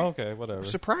has hair. Oh, okay, whatever.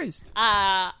 surprised.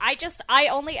 I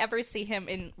only ever see him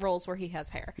in roles where he has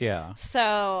hair. Yeah.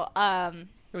 So,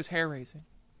 It was hair raising.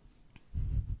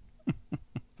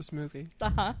 This movie.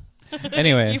 uh-huh.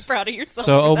 Anyways. You proud of yourself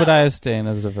So for that. Obadiah Stane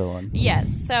is the villain. Yes.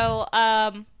 So,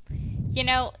 You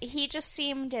know, he just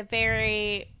seemed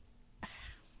very...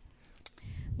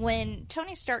 When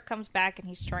Tony Stark comes back and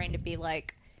he's trying to be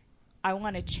like, I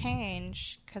want to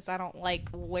change because I don't like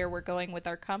where we're going with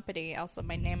our company. Also,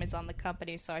 my name is on the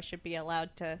company, so I should be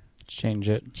allowed to change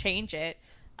it.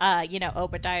 You know,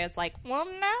 Obadiah's like, well,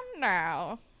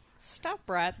 now. Stop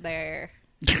right there.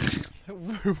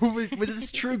 Was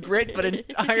this True Grit, but in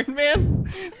Iron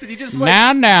Man? Did he just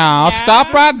Now,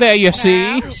 stop right there, you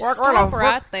see? Stop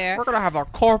right there. We're gonna have a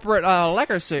corporate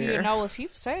legacy here. You know, if you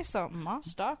say something, my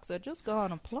stocks are just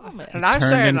going to plummet. And I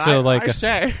Turned say, into I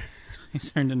say. He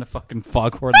turned into fucking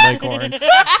Foghorn Leghorn.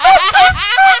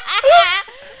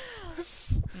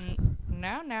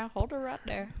 Now, hold her right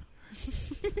there.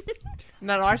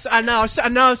 No, I know,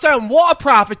 I'm saying water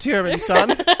profiteering, son.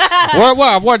 we're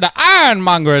the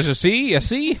ironmongers, you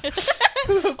see?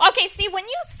 Okay, see, when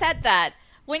you said that,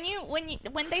 when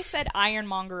they said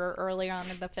ironmonger early on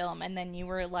in the film, and then you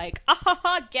were like,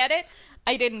 get it?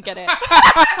 I didn't get it.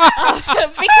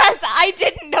 Because I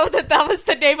didn't know that was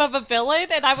the name of a villain,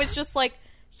 and I was just like,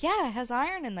 yeah, it has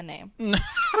iron in the name.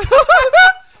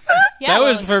 Yeah, that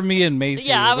was for me and Macy.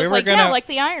 Yeah, I was like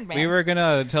the Iron Man. We were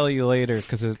gonna tell you later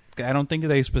because I don't think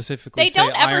they specifically. They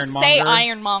don't ever Ironmonger. say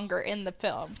Ironmonger in the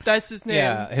film. That's his name.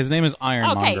 Yeah, his name is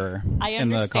Ironmonger. Okay, I understand. In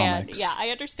the comics. Yeah, I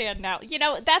understand now. You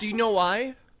know, that's. Do you know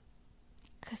why?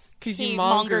 Because he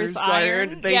mongers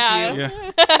iron. Thank you.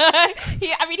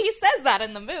 Yeah. I mean, he says that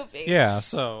in the movie. Yeah.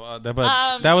 So,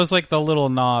 but that was like the little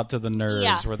nod to the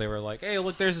nerds where they were like, "Hey,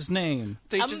 look, there's his name."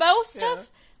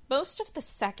 Most of the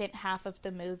second half of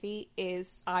the movie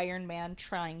is Iron Man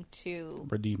trying to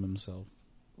redeem himself.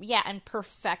 Yeah, and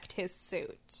perfect his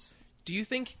suit. Do you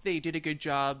think they did a good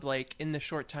job, like, in the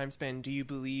short time span? Do you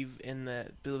believe in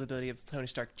the ability of Tony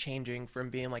Stark changing from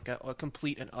being, like, a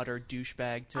complete and utter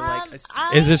douchebag to, like,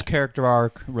 Is his character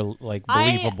arc, like,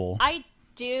 believable? I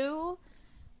do,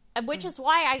 which is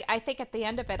why I think at the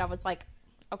end of it, I was like,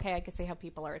 okay, I can see how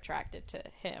people are attracted to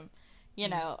him, you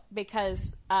know,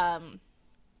 because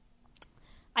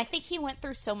I think he went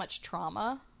through so much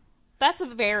trauma. That's a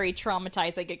very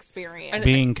traumatizing experience.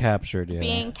 Being captured, yeah.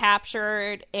 Being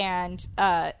captured and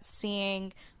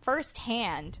seeing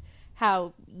firsthand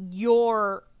how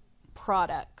your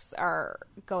products are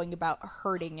going about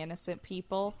hurting innocent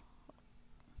people.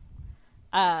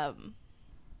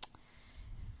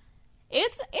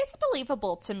 It's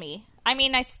believable to me. I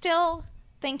mean, I still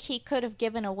think he could have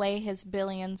given away his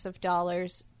billions of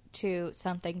dollars to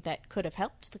something that could have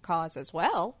helped the cause as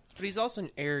well. But he's also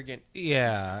an arrogant...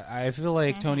 Yeah, I feel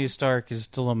like Tony Stark is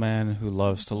still a man who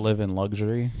loves to live in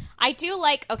luxury. I do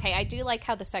like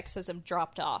how the sexism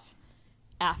dropped off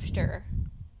after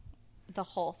the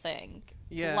whole thing.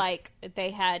 Yeah. Like,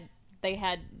 they had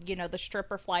you know, the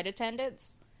stripper flight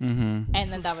attendants, and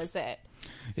then that was it.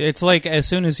 It's like as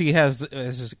soon as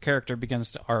his character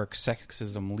begins to arc,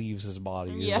 sexism leaves his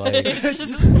body. Yeah, like, it just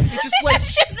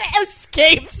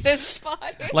escapes his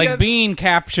body. Like being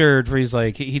captured, where he's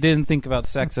like he didn't think about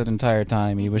sex that entire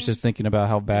time. He was just thinking about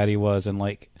how bad he was, and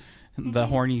like the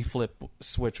horny flip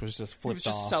switch was just flipped off. He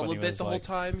was just celibate the whole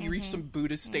time. He reached some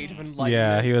Buddhist state of enlightenment.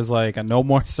 Yeah, he was like, no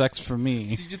more sex for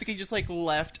me. Did you think he just like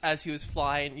left as he was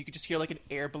flying? You could just hear like an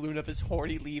air balloon of his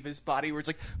horny leave his body, where it's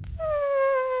like,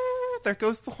 there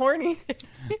goes the horny.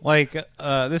 Like,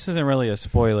 this isn't really a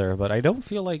spoiler, but I don't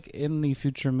feel like in the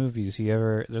future movies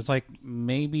there's like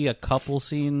maybe a couple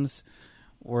scenes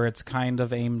where it's kind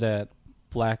of aimed at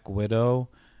Black Widow.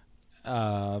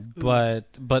 But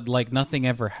like nothing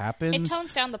ever happens. It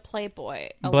tones down the Playboy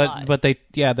a lot. But they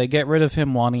get rid of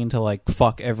him wanting to like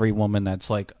fuck every woman that's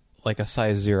like a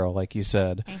size 0, like you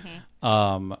said,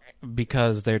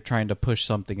 because they're trying to push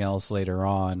something else later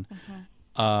on.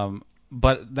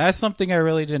 But that's something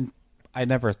I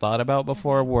never thought about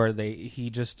before, where he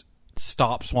just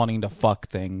stops wanting to fuck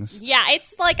things. Yeah,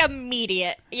 it's like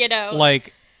immediate, you know.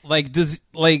 Like does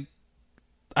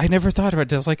I never thought about it.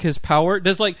 Does like his power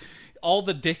all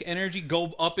the dick energy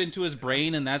go up into his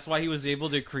brain, and that's why he was able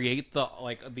to create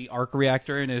the arc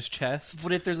reactor in his chest?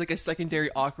 What if there's like a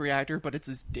secondary arc reactor, but it's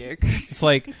his dick? It's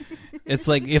like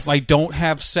if I don't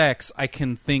have sex, I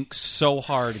can think so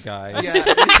hard, guys. Yeah,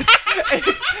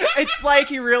 it's like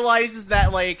he realizes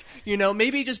that, like, you know,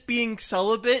 maybe just being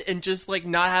celibate and just like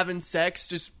not having sex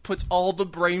just puts all the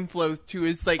brain flow to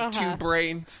his like two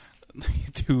brains.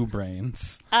 Two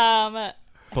brains.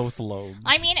 Both lobes.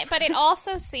 I mean, but it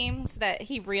also seems that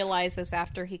he realizes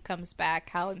after he comes back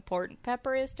how important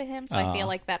Pepper is to him, so I feel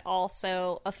like that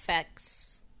also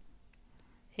affects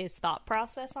his thought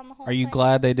process on the whole thing. Are you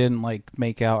glad they didn't like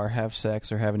make out or have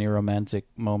sex or have any romantic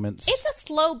moments? It's a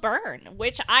slow burn,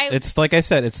 which It's like I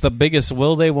said, it's the biggest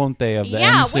will they won't they of the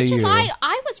MCU. Which is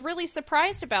I was was really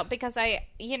surprised about, because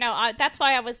that's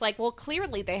why I was like, well,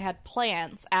 clearly they had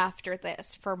plans after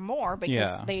this for more,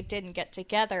 because they didn't get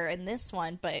together in this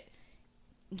one, but,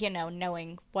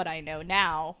 knowing what I know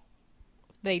now,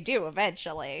 they do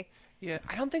eventually. Yeah,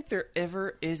 I don't think there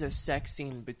ever is a sex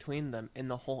scene between them in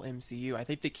the whole MCU. I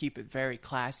think they keep it very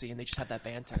classy, and they just have that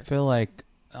banter. I feel like,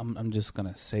 I'm just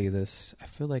going to say this, I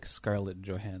feel like Scarlett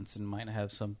Johansson might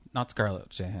have some, not Scarlett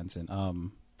Johansson,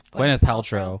 Gwyneth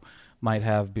Paltrow might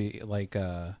have like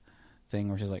a thing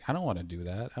where she's like, I don't want to do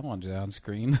that. I don't want to do that on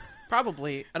screen.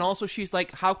 Probably. And also she's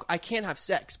like, I can't have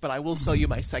sex, but I will sell you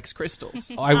my sex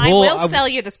crystals. I will sell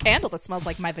you this candle that smells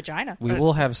like my vagina. We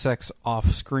will have sex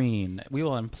off screen. We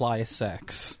will imply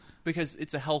sex. Because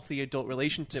it's a healthy adult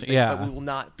relationship, Yeah. but we will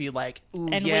not be like, ooh,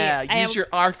 And use your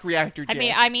arc reactor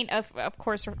dick. I mean, of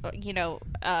course,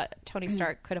 Tony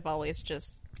Stark could have always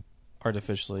just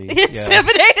Artificially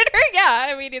inseminated her. Yeah,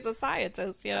 I mean, he's a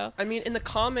scientist, I mean, in the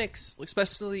comics,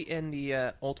 especially in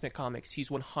the Ultimate Comics, he's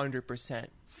 100%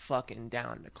 fucking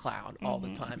down to Cloud all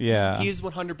the time. Yeah. He's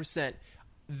 100%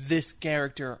 this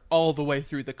character all the way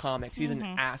through the comics. He's an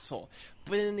asshole.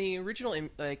 But in the original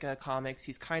comics,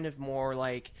 he's kind of more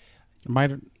like...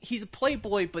 He's a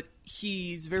playboy, but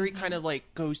he's very kind of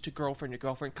like goes to girlfriend,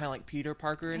 kind of like Peter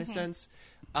Parker in a sense.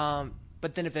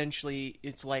 But then eventually,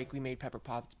 it's like we made Pepper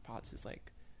Potts is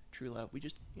like true love. We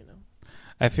just,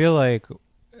 I feel like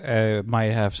it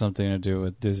might have something to do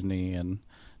with Disney and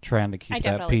trying to keep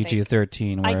that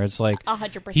PG-13, where it's like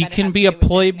 100% he can be a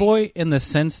playboy in the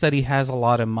sense that he has a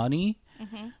lot of money,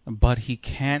 but he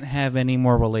can't have any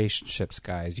more relationships,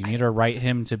 guys. You need to write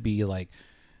him to be like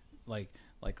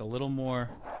a little more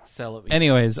celibate.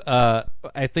 Anyways, I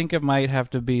think it might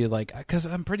have to be like, because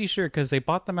I'm pretty sure, because they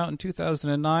bought them out in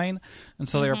 2009, and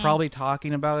so they were probably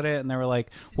talking about it, and they were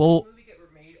like, well... Did the movie get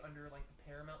made under like the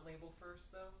Paramount label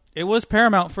first, though? It was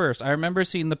Paramount first. I remember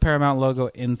seeing the Paramount logo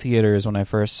in theaters when I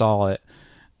first saw it,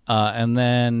 and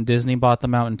then Disney bought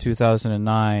them out in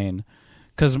 2009,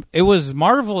 because it was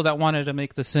Marvel that wanted to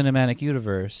make the cinematic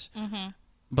universe.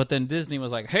 But then Disney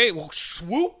was like, hey, well,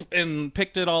 swoop, and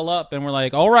picked it all up. And we're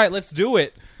like, all right, let's do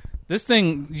it. This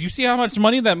thing, you see how much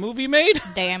money that movie made?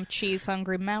 Damn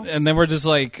cheese-hungry mouse. And then we're just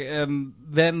like, and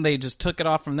then they just took it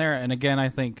off from there. And again, I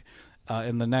think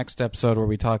in the next episode where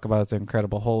we talk about The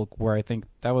Incredible Hulk, where I think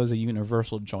that was a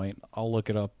Universal joint. I'll look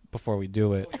it up before we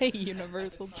do it. A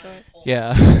Universal joint.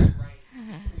 Yeah.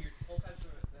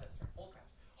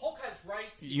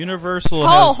 Universal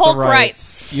has Hulk the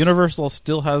rights. Universal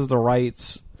still has the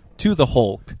rights to the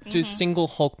Hulk. To single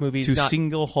Hulk movies.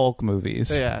 Single Hulk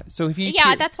movies. Yeah. So if you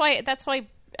that's why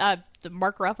the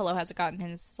Mark Ruffalo hasn't gotten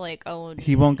his own.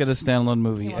 He won't get a standalone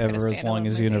movie ever as long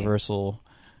as Universal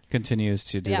continues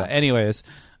to do that. Anyways,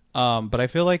 but I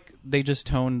feel like they just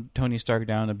toned Tony Stark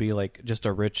down to be like just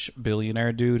a rich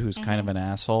billionaire dude who's kind of an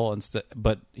asshole,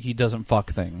 but he doesn't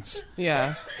fuck things.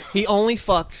 Yeah. He only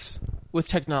fucks with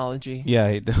technology.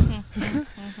 Yeah.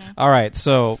 All right,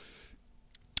 so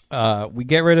we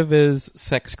get rid of his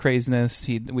sex craziness.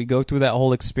 We go through that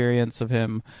whole experience of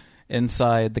him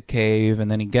inside the cave,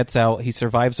 and then he gets out. He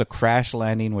survives a crash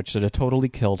landing, which should have totally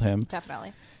killed him.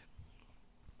 Definitely.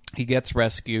 He gets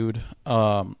rescued.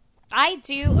 I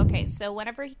do. Okay, so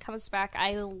whenever he comes back,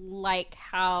 I like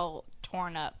how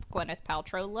torn up Gwyneth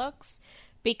Paltrow looks,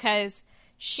 because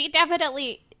she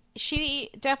definitely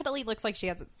looks like she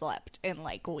hasn't slept in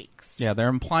weeks. Yeah, they're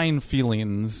implying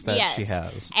feelings that she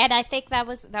has, and I think that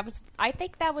was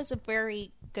a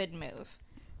very good move.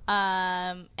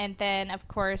 And then of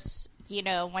course,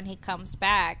 when he comes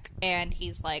back and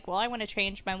he's like, "Well, I want to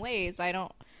change my ways. I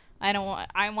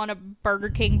want a Burger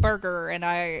King burger," and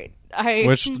I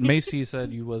which Macy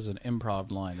said was an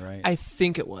improv line, right? I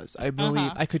think it was. I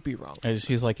believe. I could be wrong.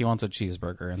 He's like, he wants a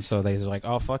cheeseburger, and so they're like,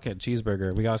 oh, fuck it,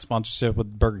 cheeseburger. We got a sponsorship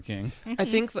with Burger King. I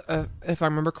think, if I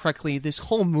remember correctly, this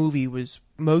whole movie was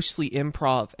mostly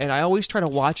improv, and I always try to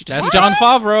watch it. That's Jon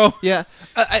Favreau. Yeah.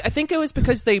 I think it was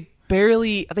because they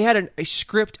had a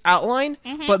script outline,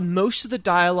 but most of the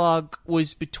dialogue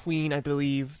was between, I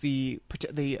believe, the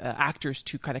actors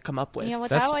to kind of come up with. Yeah,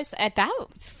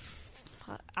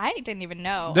 I didn't even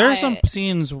know. There are some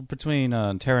scenes between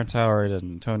Terrence Howard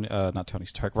and not Tony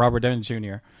Stark, Robert Downey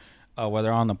Jr., where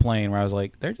they're on the plane, where I was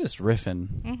like, they're just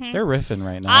riffing. They're riffing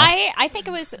right now. I think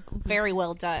it was very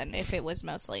well done if it was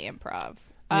mostly improv.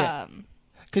 Yeah.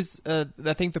 Because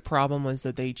I think the problem was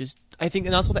that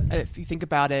and also if you think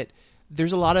about it,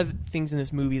 there's a lot of things in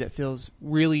this movie that feels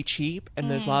really cheap, and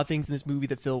there's a lot of things in this movie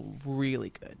that feel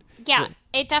really good. Yeah,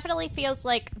 it definitely feels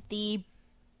like the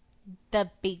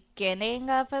beginning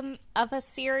of a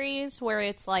series where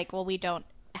it's like, well, we don't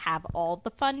have all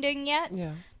the funding yet,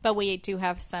 but we do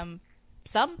have some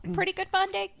some pretty good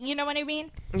funding. You know what I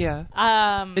mean? Yeah.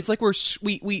 It's like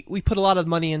we put a lot of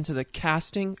money into the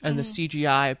casting and the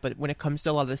CGI, but when it comes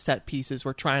to a lot of the set pieces,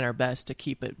 we're trying our best to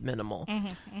keep it minimal.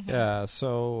 Yeah,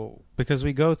 so because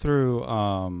we go through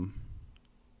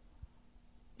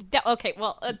okay,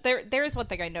 well, there is one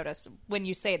thing I noticed when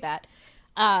you say that,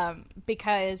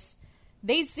 because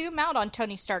they zoom out on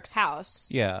Tony Stark's house.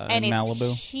 Yeah, and in it's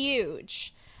Malibu.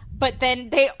 huge. But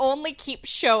then they only keep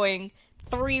showing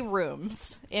 3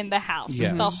 rooms in the house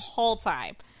the whole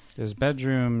time. his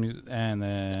bedroom and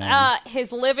then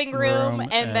his living room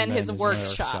and then his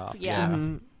workshop. Yeah.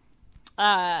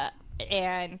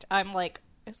 And I'm like,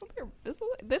 this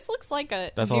looks like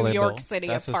a New York City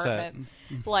apartment.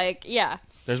 Like, yeah.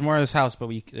 There's more of this house, but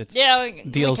it's DLC.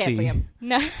 We can't see him.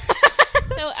 No.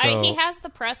 So he has the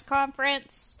press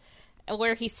conference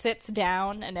where he sits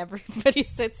down and everybody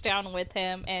sits down with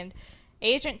him, and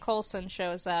Agent Coulson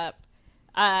shows up,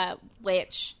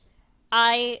 which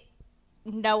I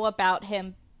know about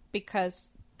him because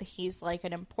he's like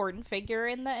an important figure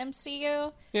in the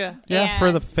MCU. Yeah,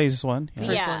 for the Phase 1.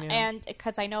 Yeah, and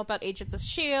because I know about Agents of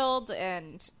S.H.I.E.L.D.,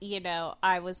 and,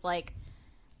 I was like,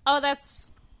 oh,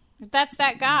 that's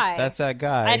that guy. That's that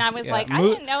guy. And I was like, I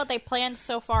didn't know they planned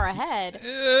so far ahead.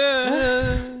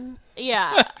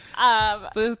 Yeah.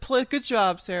 They played. Good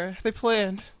job, Sarah. They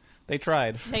planned. They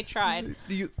tried. I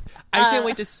can't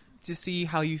wait to see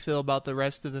how you feel about the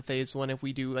rest of the Phase 1 if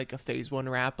we do like a Phase 1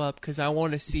 wrap up, because I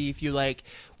want to see if you like,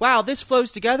 wow, this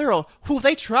flows together, or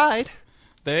they tried.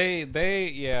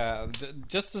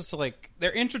 Just as like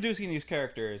they're introducing these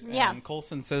characters, and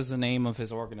Coulson says the name of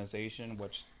his organization,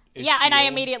 which is and S.H.I.E.L.D. I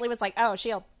immediately was like, oh,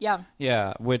 S.H.I.E.L.D.,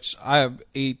 yeah, which a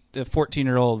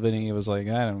 14-year-old Vinny was like,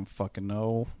 I don't fucking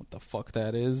know what the fuck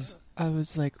that is. I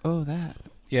was like, oh, that.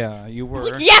 Yeah, you were.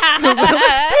 But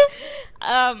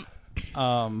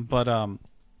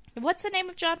what's the name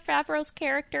of Jon Favreau's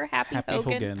character? Happy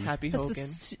Hogan. Happy this Hogan.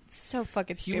 Is so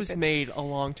fucking stupid. He was made a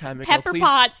long time ago. Pepper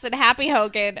Potts and Happy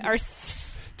Hogan are.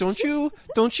 Don't you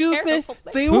admit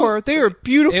they were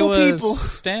beautiful people.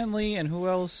 Stan Lee, and who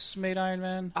else made Iron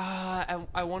Man?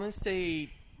 I want to say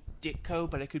Ditko,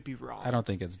 but I could be wrong. I don't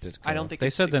think it's Ditko. I don't think they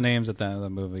said Ditko. The names at the end of the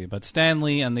movie, but Stan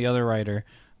Lee and the other writer,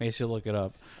 Macy, look it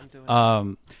up. I'm doing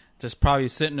it. Just probably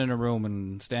sitting in a room,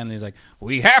 and Stanley's like,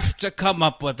 we have to come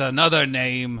up with another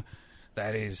name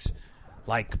that is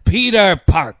like Peter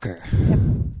Parker.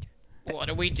 What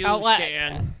do we do,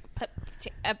 Stan?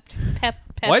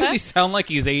 Why does he sound like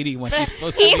he's 80 when he's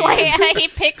supposed to be? He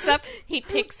picks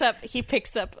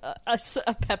up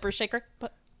a pepper shaker.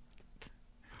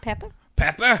 Pepper?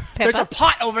 There's a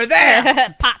pot over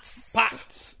there. Pots.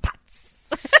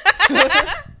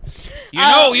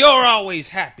 You're always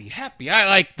happy. I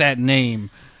like that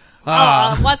name.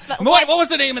 What was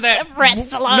the name of that?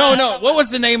 Wrestler. No. What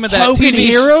was the name of that? Hogan TV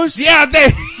Heroes? Yeah,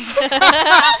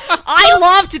 I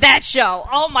loved that show.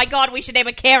 Oh my god, we should name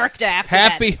a character after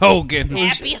Happy that. Hogan.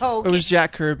 Happy Hogan. It was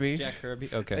Jack Kirby.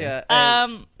 Okay. Yeah.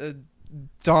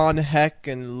 Don Heck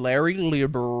and Larry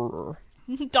Lieber.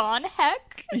 Don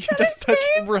Heck? That's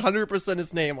 100%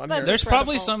 his name on here. There's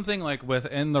probably something like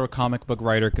within the comic book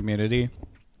writer community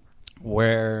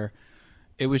where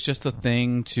it was just a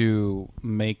thing to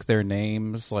make their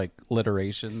names like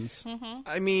alliterations. Mm-hmm.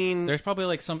 I mean, there's probably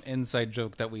like some inside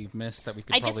joke that we've missed that we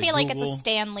could. I just feel like it's a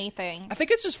Stan Lee thing. I think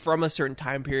it's just from a certain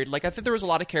time period. Like I think there was a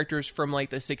lot of characters from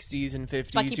like the 60s and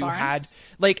 50s Bucky who Barnes. had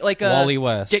like Wally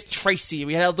West, Dick Tracy.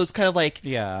 We had all those kind of like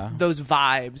those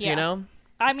vibes, you know.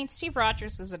 I mean, Steve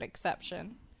Rogers is an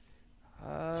exception.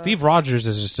 Steve Rogers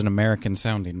is just an American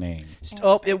sounding name.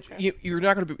 You're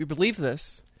not going to believe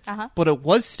this. But it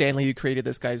was Stanley who created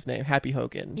this guy's name, Happy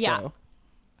Hogan. Yeah. So.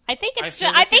 I think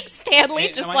I think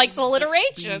Stanley just likes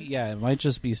alliteration. It might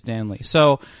just be Stanley.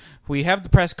 So we have the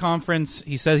press conference.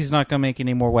 He says he's not going to make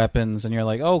any more weapons, and you're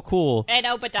like, "Oh, cool." And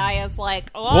Obadiah's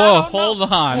like, "Whoa, hold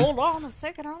on. Hold on a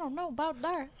second. I don't know about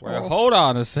that." Well, hold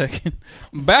on a second.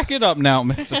 Back it up now,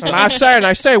 Mr. And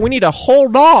I say, we need to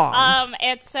hold on.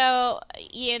 And so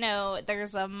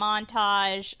there's a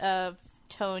montage of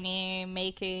Tony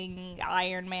making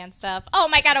Iron Man stuff. Oh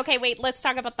my god, okay, wait, let's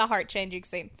talk about the heart-changing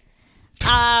scene.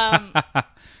 One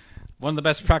of the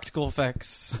best practical effects.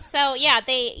 So, yeah,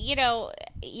 they,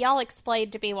 y'all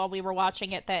explained to me while we were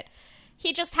watching it that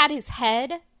he just had his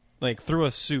head like through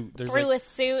a suit.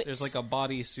 There's like a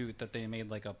body suit that they made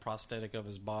like a prosthetic of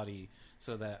his body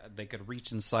so that they could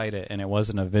reach inside it, and it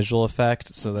wasn't a visual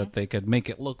effect so that they could make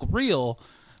it look real.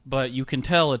 But you can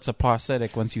tell it's a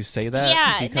prosthetic once you say that.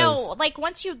 Yeah, no, like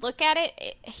once you look at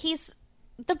it,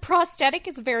 the prosthetic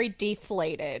is very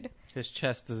deflated. His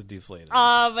chest is deflated.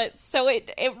 So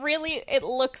it really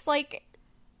looks like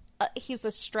he's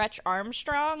a Stretch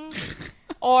Armstrong,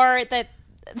 or that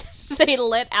they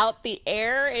let out the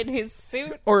air in his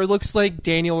suit. Or it looks like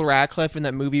Daniel Radcliffe in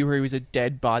that movie where he was a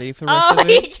dead body for the rest of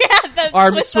it. Yeah,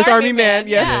 the Swiss Army Man.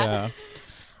 Yeah.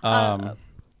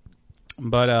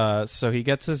 So he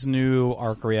gets this new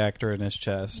arc reactor in his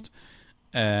chest,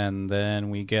 and then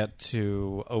we get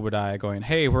to Obadiah going,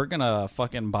 "Hey, we're gonna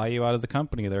fucking buy you out of the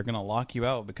company. They're gonna lock you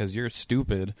out because you're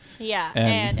stupid." Yeah,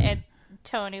 and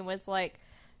Tony was like,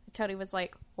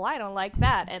 well, I don't like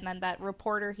that. And then that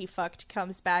reporter he fucked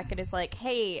comes back and is like,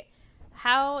 hey,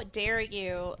 how dare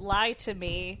you lie to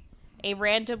me, a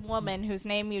random woman whose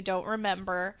name you don't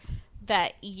remember,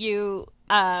 that you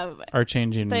are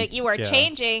changing. That you are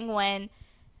changing when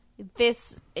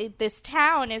this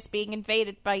town is being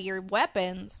invaded by your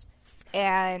weapons.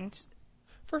 And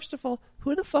first of all,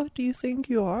 who the fuck do you think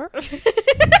you are?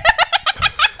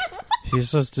 She's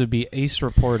supposed to be ace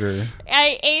reporter.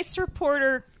 Ace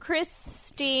reporter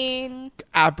Christine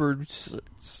Albertson.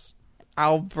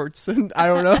 I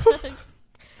don't know.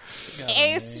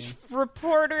 Ace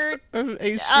reporter.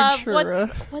 Ace Ventura.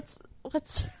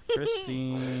 What's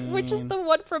Christine? Which is the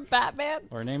one from Batman?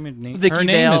 Her name Vicky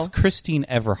Vale. is Christine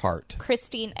Everhart.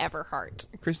 Christine Everhart.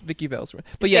 Vicky Vale's.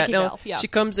 But yeah, Vicky Vale, yeah. She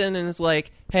comes in and is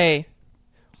like, "Hey,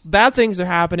 bad things are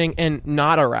happening in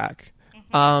not Iraq.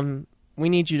 Mm-hmm. We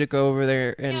need you to go over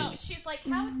there." And no, she's like,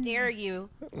 "How dare you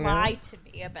lie to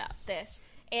me about this?"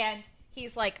 And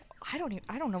he's like, I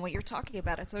don't know what you're talking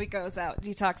about. And so he goes out and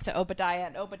he talks to Obadiah,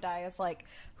 and Obadiah's like,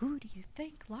 "Who do you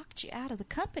think locked you out of the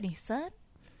company, son?"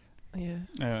 Yeah.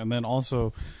 And then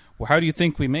also, well, how do you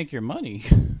think we make your money?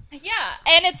 Yeah,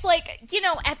 and it's like,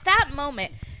 at that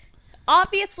moment,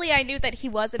 obviously I knew that he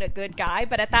wasn't a good guy,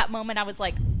 but at that moment I was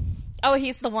like, oh,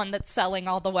 he's the one that's selling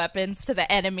all the weapons to the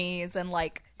enemies, and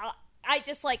like, I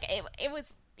just like, it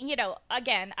was,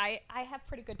 again, I have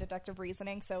pretty good deductive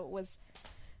reasoning, so it was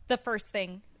the first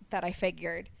thing that I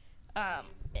figured.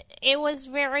 It was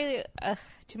very,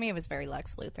 to me, it was very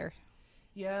Lex Luthor.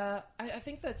 Yeah, I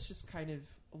think that's just kind of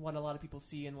what a lot of people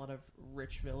see in a lot of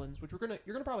rich villains, which you're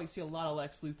gonna probably see a lot of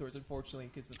Lex Luthors,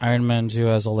 unfortunately, because Iron Man 2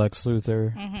 has a Lex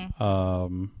Luthor.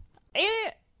 Mm-hmm.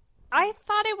 I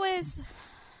thought it was,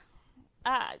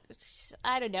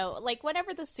 I don't know, like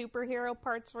whenever the superhero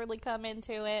parts really come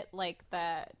into it, like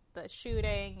the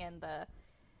shooting and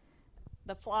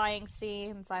the flying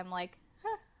scenes, I'm like,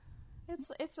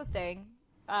 it's a thing.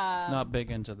 Not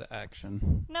big into the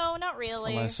action. No, not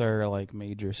really. Unless there are like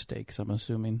major stakes, I'm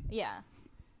assuming. Yeah.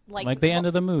 Like the end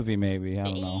of the movie, maybe. I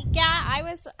don't know. Yeah,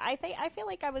 I feel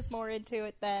like I was more into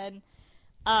it then.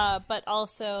 But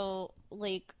also,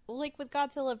 like with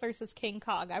Godzilla versus King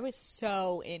Kong, I was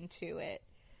so into it.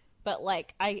 But,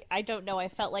 like, I don't know, I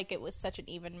felt like it was such an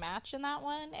even match in that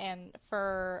one. And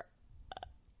for...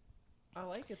 I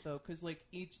like it, though, because, like,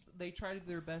 they tried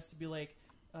their best to be like,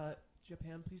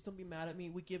 Japan, please don't be mad at me.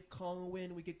 We give Kong a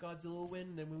win, we give Godzilla a win,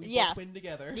 and then we both win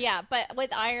together. Yeah, but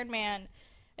with Iron Man...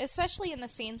 especially in the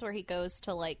scenes where he goes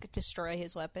to, like, destroy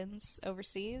his weapons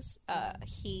overseas,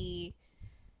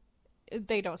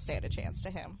 they don't stand a chance to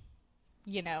him,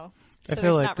 So I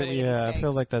feel like I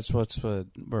feel like that's what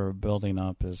we're building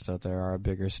up, is that there are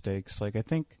bigger stakes. Like, I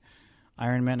think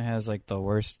Iron Man has like the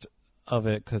worst of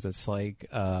it because it's like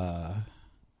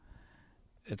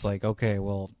okay,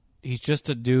 well, he's just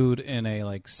a dude in a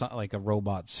like a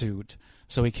robot suit,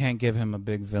 so we can't give him a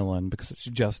big villain because it's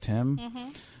just him. Mm-hmm.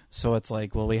 So it's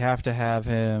like, well, we have to have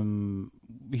him.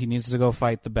 He needs to go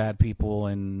fight the bad people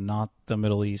in not the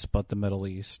Middle East, but the Middle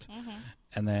East. Mm-hmm.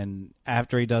 And then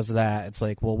after he does that, it's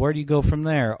like, well, where do you go from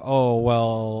there? Oh,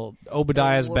 well,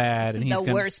 Obadiah's bad, and the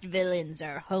worst villains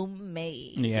are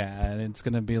homemade. Yeah, and it's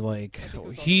gonna be like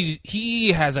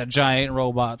he has a giant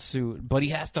robot suit, but he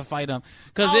has to fight him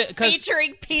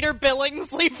featuring Peter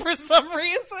Billingsley for some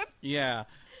reason. Yeah,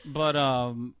 but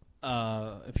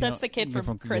that's the kid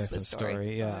from Christmas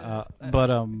Story. Yeah,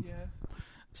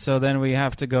 so then we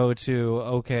have to go to,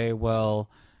 okay, well,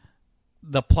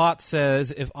 the plot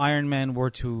says if Iron Man were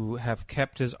to have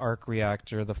kept his arc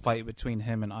reactor, the fight between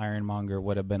him and Ironmonger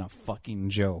would have been a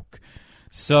fucking joke.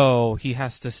 So he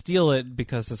has to steal it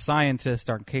because the scientists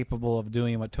aren't capable of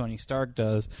doing what Tony Stark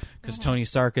does, because Tony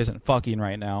Stark isn't fucking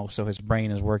right now, so his brain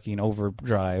is working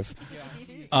overdrive.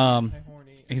 Yeah,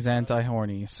 he's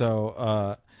anti-horny.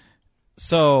 So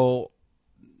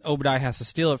Obadiah has to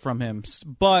steal it from him.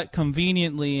 But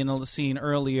conveniently, in a scene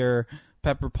earlier,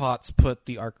 Pepper Potts put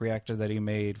the arc reactor that he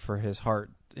made for his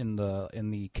heart in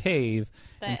the cave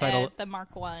inside the Mark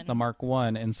I. The Mark I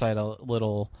inside a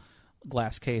little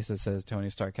glass case that says Tony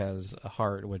Stark has a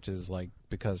heart, which is like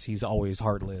because he's always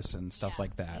heartless and stuff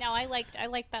like that. No, I liked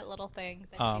that little thing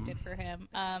that she did for him.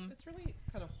 It's really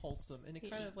kind of wholesome, and it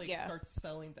kind of like starts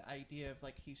selling the idea of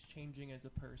like he's changing as a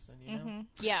person, you know?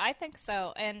 Yeah, I think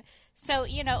so. And so,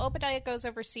 Obadiah goes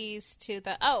overseas to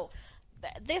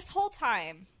this whole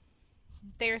time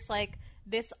there's like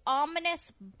this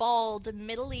ominous bald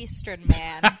Middle Eastern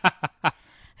man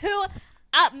who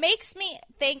makes me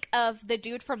think of the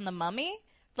dude from The Mummy.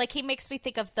 Like, he makes me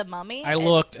think of The Mummy. I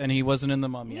looked, and he wasn't in The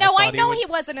Mummy. No, I know he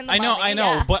wasn't in The Mummy. I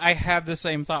know, but I had the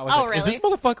same thought. Really? Is this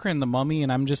motherfucker in The Mummy?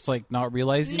 And I'm just, like, not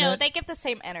realizing it? No, they give the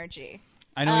same energy.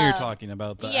 I know who you're talking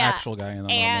about, the actual guy in The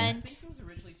Mummy. I think he was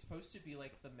originally supposed to be,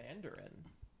 like, the Mandarin.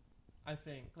 I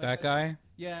think. Like, that guy?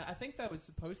 Yeah, I think that was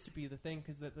supposed to be the thing,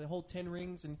 because the whole 10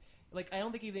 rings and... Like, I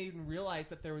don't think they even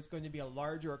realized that there was going to be a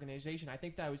large organization. I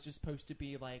think that was just supposed to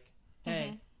be like,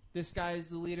 hey, this guy is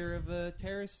the leader of a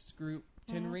terrorist group.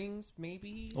 10 rings,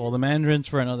 maybe? Well, the Mandarin's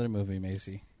for another movie,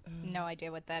 Macy. No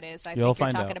idea what that is. I You'll think you're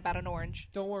find talking out. about an orange.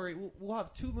 Don't worry. We'll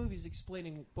have 2 movies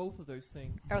explaining both of those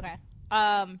things. Okay.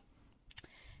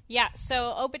 Yeah,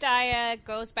 so Obadiah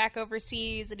goes back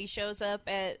overseas, and he shows up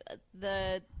at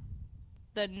the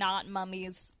not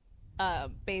mummies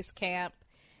base camp,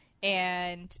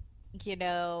 and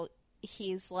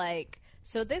he's like,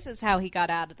 so this is how he got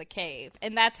out of the cave,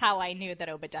 and that's how I knew that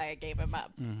Obadiah gave him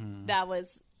up. That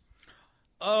was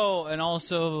and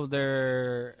also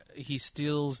he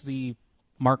steals the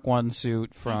Mark I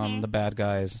suit from the bad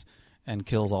guys and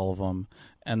kills all of them.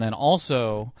 And then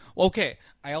also,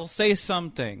 I'll say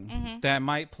something that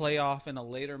might play off in a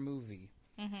later movie.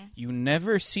 You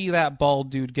never see that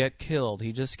bald dude get killed.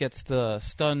 He just gets the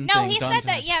stun thing. No, he said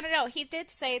that. Him. Yeah, no. He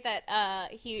did say that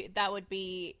that would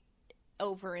be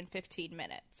over in 15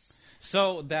 minutes.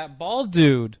 So that bald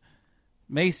dude,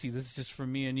 Macy, this is just for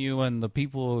me and you and the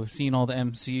people who've seen all the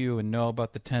MCU and know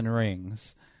about the 10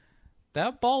 rings.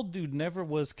 That bald dude never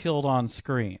was killed on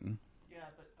screen. Yeah,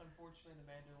 but unfortunately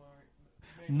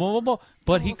the Mandalorian...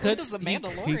 But he what could does the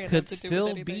Mandalorian he have could to do with still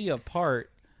anything? be a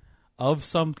part of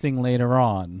something later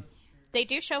on. They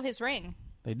do show his ring.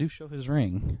 They do show his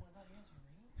ring.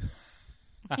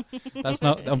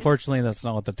 Unfortunately, that's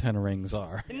not what the 10 rings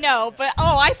are. No, but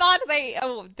I thought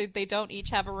they don't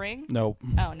each have a ring. Nope.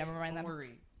 Oh, never mind Don't then.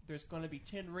 worry. There's going to be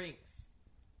 10 rings.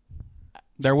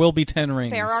 There will be 10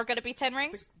 rings. There are going to be 10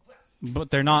 rings.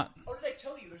 But they're not. How did I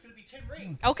tell you? There's going to be 10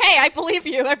 rings. Okay, I believe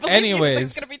you. Anyways,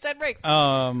 there's going to be 10 rings.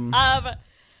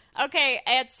 Okay,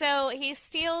 and so he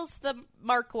steals the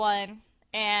Mark I,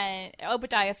 and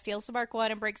Obadiah steals the Mark I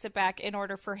and brings it back in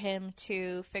order for him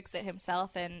to fix it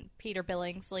himself, and Peter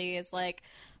Billingsley is like,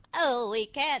 oh, we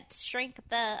can't shrink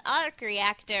the arc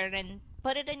reactor and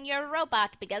put it in your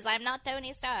robot because I'm not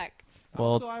Tony Stark.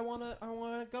 Well, So I want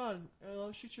a gun.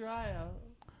 I'll shoot your eye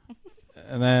out.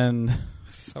 and then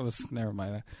never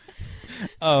mind.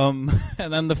 And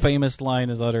then the famous line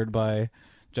is uttered by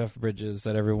Jeff Bridges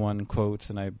that everyone quotes,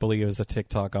 and I believe is a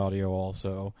TikTok audio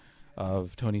also,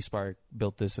 of Tony Stark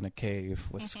built this in a cave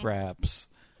with scraps.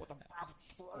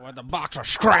 With a box of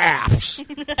scraps!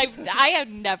 I have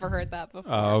never heard that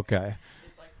before. Oh, okay.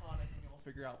 It's iconic, and you'll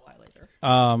figure out why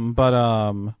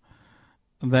later.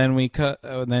 Then we cut.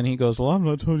 Then he goes, "Well, I'm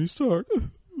not Tony Stark,"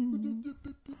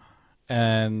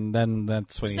 and then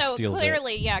that's when he steals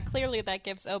it. Clearly that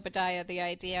gives Obadiah the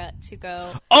idea to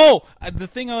go. Oh, the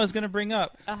thing I was going to bring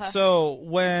up. So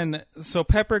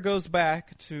Pepper goes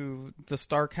back to the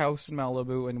Stark house in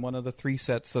Malibu in one of the 3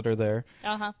 sets that are there,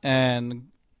 and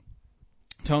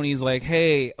Tony's like,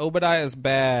 "Hey, Obadiah's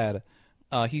bad.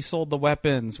 He sold the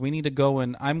weapons. We need to go,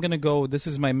 and I'm going to go. This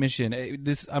is my mission.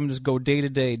 I'm just go day to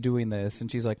day doing this."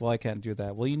 And she's like, "Well, I can't do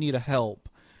that." "Well, you need a help."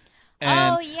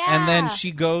 And, And then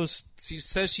she goes. She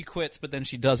says she quits, but then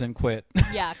she doesn't quit.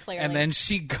 Yeah, clearly. And then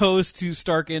she goes to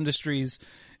Stark Industries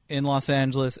in Los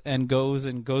Angeles and goes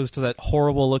to that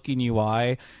horrible looking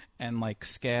UI and like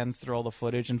scans through all the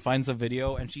footage and finds the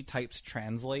video, and she types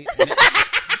translate. And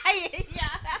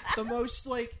The most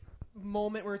like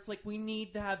moment where it's like we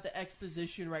need to have the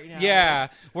exposition right now. yeah,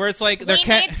 where it's like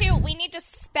we need to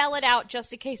spell it out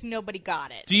just in case nobody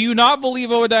got it. Do you not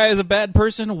believe Obadiah is a bad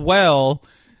person? Well,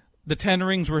 the 10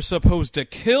 rings were supposed to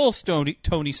kill Tony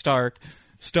Stark.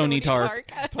 Tony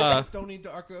Stark. Tony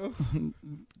Darko.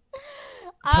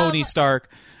 Tony Stark.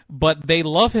 But they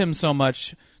love him so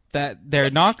much that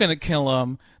they're not going to kill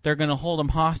him. They're going to hold him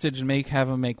hostage and have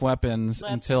him make weapons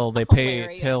until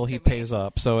he pays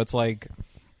up. So it's like,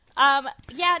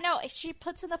 she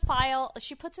puts in the file.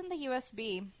 She puts in the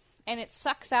USB, and it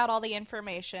sucks out all the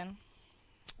information.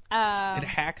 It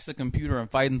hacks the computer and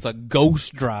finds a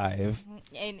ghost drive.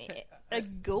 A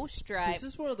ghost drive. This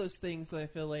is one of those things that I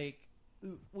feel like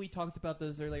we talked about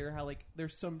those earlier. How like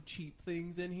there's some cheap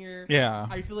things in here. Yeah.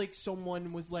 I feel like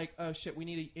someone was like, "Oh shit, we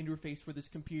need an interface for this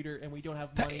computer, and we don't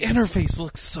have The money." interface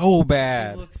looks so It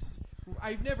bad. looks.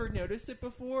 I've never noticed it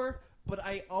before, but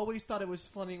I always thought it was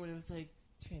funny when it was like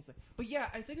translate. But yeah,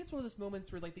 I think it's one of those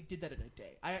moments where like they did that in a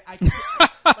day.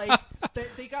 Like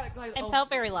they got like, It felt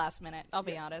very last minute. I'll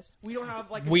be honest. We don't have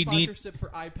like a We need- sponsorship for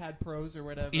iPad Pros or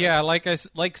whatever. Yeah,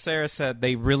 like Sarah said,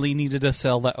 they really needed to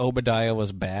sell that Obadiah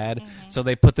was bad, so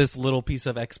they put this little piece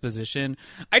of exposition.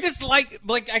 I just like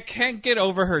I can't get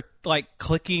over her like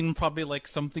clicking probably like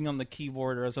something on the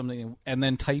keyboard or something, and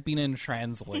then typing in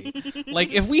translate.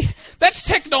 Like that's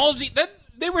technology. That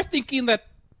they were thinking that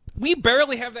we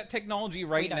barely have that technology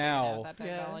right We don't now. even have that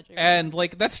technology. And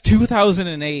like that's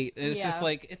 2008. It's Yeah. just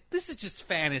like this is just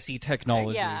fantasy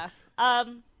technology. Yeah.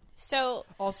 So.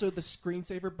 Also, the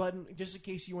screensaver button, just in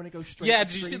case you want to go straight. Yeah,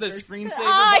 to did you see the screen screensaver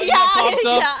Yeah, button that pops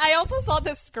up? yeah. I also saw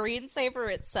the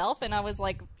screensaver itself, and I was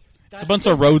like, It's a bunch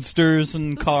of roadsters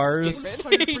and cars.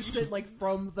 100% like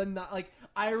from the like.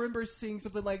 I remember seeing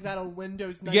something like that on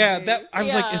Windows 98. Yeah, that I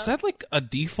was like, Yeah. is that like a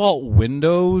default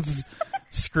Windows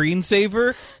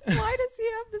screensaver? why does he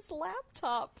have this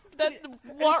laptop that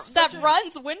It's such a-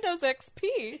 runs Windows XP?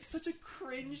 It's such a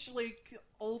cringe, like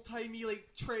old timey, like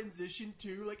transition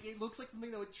too. Like it looks like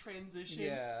something that would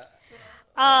transition.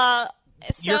 So,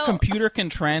 Your computer can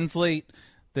translate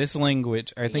this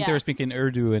language. I think they Yeah. were speaking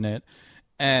Urdu in it,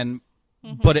 and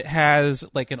but it has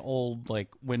like an old like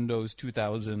Windows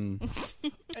 2000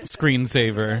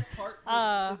 screensaver.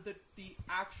 The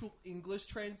actual English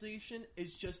translation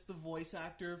is just the voice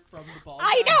actor from the ball.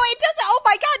 I know it doesn't. Oh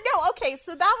my god, no. Okay,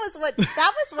 so that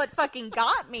was what fucking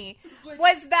got me.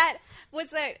 Was that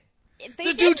they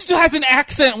The dude still has an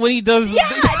accent when he does. Yeah,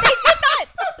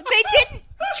 they didn't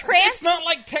It's not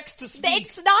like text to speech.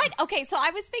 It's not okay. So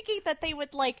I was thinking that they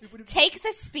would like take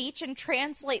the speech and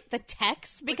translate the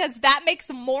text because that makes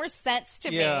more sense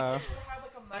to me. Yeah. It would have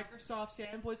like a Microsoft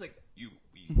standpoint, like you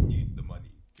need the money.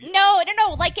 No.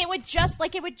 Like it would just it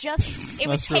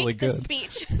would That's take really the good.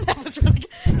 speech. That was really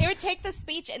good. It would take the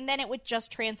speech and then it would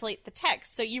just translate the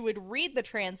text. So you would read the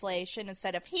translation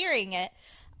instead of hearing it,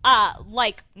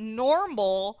 like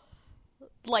normal,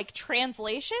 like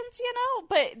translations, you know.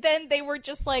 But then they were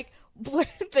just like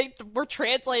they were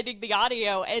translating the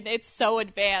audio, and it's so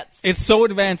advanced. It's so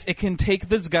advanced. It can take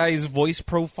this guy's voice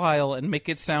profile and make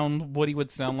it sound what he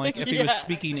would sound like if he was Yeah.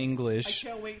 speaking I English.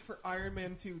 can't wait for Iron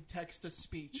Man 2 text to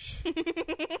speech.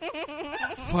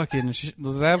 Fucking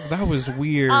that was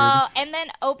weird. And then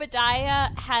Obadiah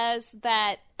has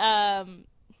that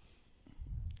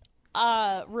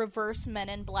reverse Men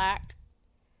in Black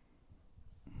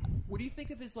What do you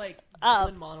think of his like Oh,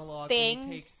 villain monologue thing.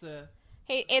 when he takes the?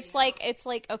 Hey, it's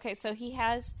like okay, so he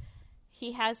has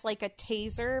like a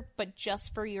taser, but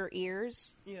just for your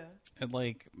ears. Yeah.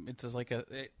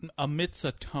 It emits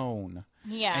a tone.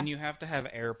 Yeah, And you have to have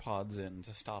AirPods in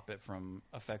to stop it from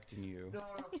affecting you.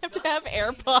 you have to have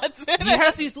AirPods in. He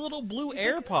has these little blue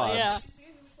AirPods. Yeah.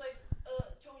 It's like,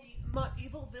 Tony, my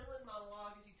evil villain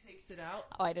monologue as he takes it out.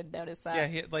 Oh, I didn't notice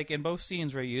that. Yeah, like in both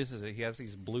scenes where he uses it, he has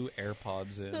these blue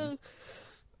AirPods in.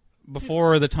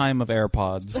 Before the time of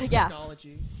AirPods. Yeah.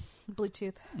 Technology.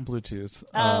 Bluetooth.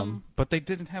 But they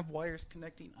didn't have wires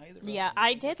connecting either. Yeah,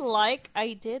 I did like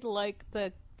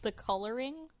the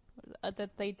coloring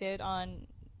that they did on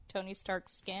Tony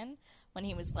Stark's skin when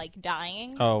he was like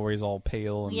dying. Oh, where he's all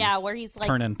pale and Yeah, where he's like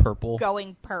turning purple.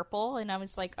 going purple, and I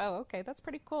was like, oh, okay, that's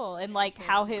pretty cool. And like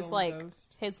how his Golden like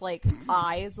Ghost. his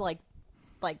eyes like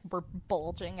were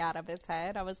bulging out of his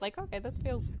head. I was like, okay, this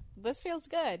feels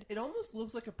good. It almost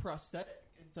looks like a prosthetic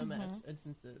in some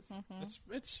instances.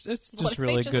 It's What just if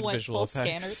really they just good went visual full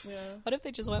effects. scanners? Yeah. What if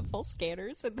they just went full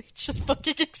scanners and they just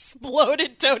fucking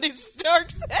exploded Tony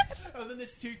Stark's head? And then the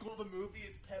sequel, the movie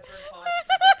is Pepper Potts.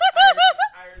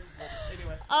 Like Iron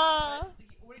Anyway.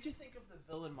 What did you think of the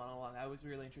villain monologue? I was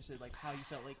really interested, like how you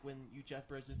felt like when you Jeff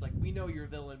Bezos was like, we know you're a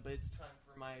villain, but it's time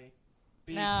for my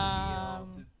big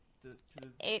movie.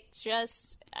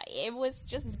 It was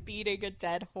just beating a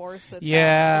dead horse at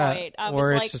Yeah, that point. I was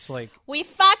or like, it's just like we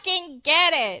fucking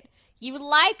get it. You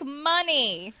like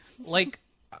money.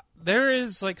 there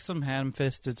is like some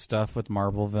ham-fisted stuff with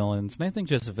Marvel villains, and I think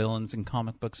just villains in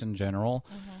comic books in general,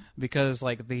 because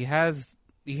like he has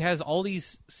all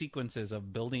these sequences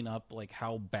of building up like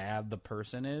how bad the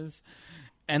person is,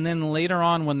 and then later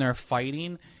on when they're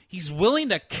fighting, he's willing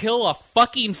to kill a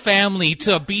fucking family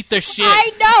to beat the shit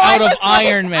out of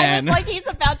Iron Man. I was like, he's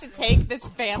about to take this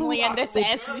family and this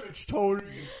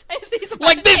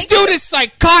like, this dude is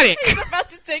psychotic! He's about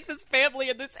to take this family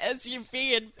in this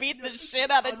SUV and beat the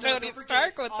shit out of Tony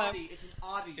Stark with them. It's an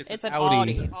Audi. It's an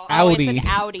Audi. Oh, Audi. it's an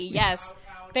Audi, yes.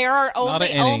 There are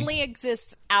only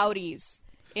exist Audis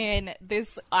in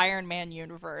this Iron Man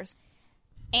universe.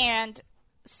 And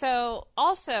so,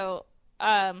 also,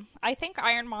 I think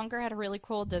Ironmonger had a really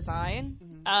cool design.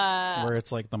 Where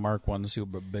it's like the Mark I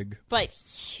super big. But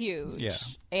huge. Yeah.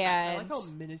 I And like how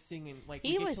menacing and like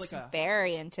he was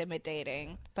very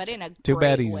intimidating, but in a Too great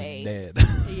bad he's way. dead.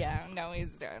 Yeah, no,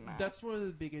 he's dead now. That's one of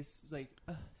the biggest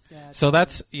sad. So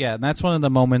that's one of the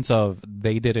moments of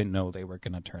they didn't know they were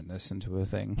going to turn this into a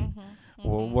thing.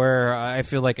 Where I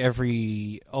feel like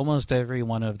almost every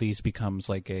one of these becomes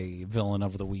like a villain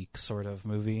of the week sort of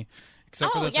movie.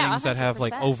 Except for the things that have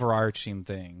like 100%. overarching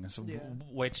things,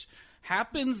 which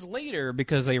happens later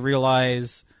because they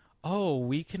realize, oh,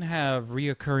 we can have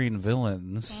reoccurring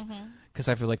villains. Because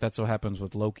I feel like that's what happens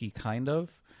with Loki, kind of.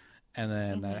 And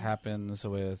then that happens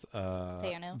with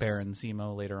Baron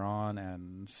Zemo later on,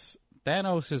 and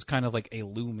Thanos is kind of like a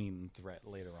looming threat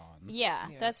later on. Yeah,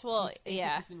 that's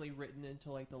consistently written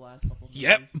into like the last couple of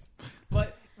Yep. movies.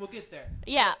 But we'll get there.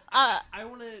 Yeah. I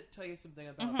want to tell you something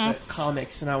about the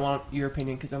comics, and I want your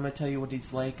opinion because I'm going to tell you what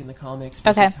he's like in the comics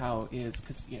versus how it is,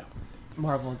 because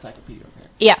Marvel Encyclopedia over here.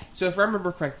 Yeah. So if I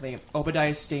remember correctly,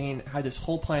 Obadiah Stane had this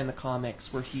whole plan in the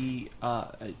comics where he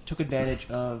took advantage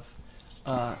of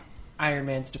Iron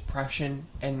Man's depression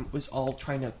and was all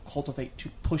trying to cultivate to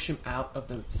push him out of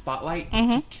the spotlight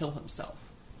to kill himself.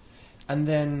 And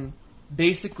then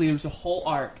basically it was a whole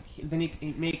arc. Then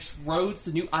he makes Rhodes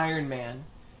the new Iron Man,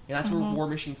 and that's where War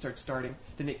Machine starts starting.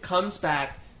 Then it comes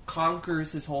back,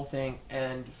 conquers his whole thing,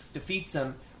 and defeats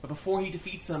him. But before he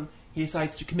defeats him, he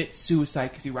decides to commit suicide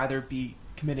because he'd rather be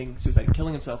committing suicide and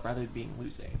killing himself rather than being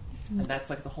losing. And that's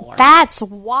like the whole arc. That's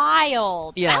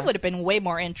wild. Yeah. That would have been way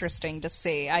more interesting to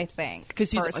see, I think,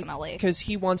 personally. Because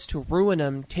he wants to ruin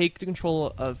him, take the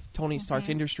control of Tony Stark's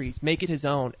industries, make it his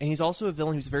own. And he's also a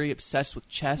villain who's very obsessed with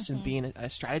chess and being a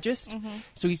strategist.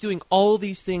 So he's doing all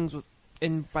these things,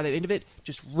 and by the end of it,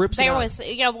 just rips it out.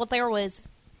 There was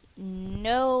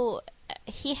no...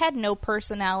 He had no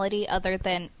personality other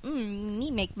than,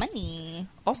 me make money.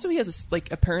 Also, he has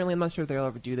apparently, I'm not sure if they'll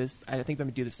ever do this. I think they're going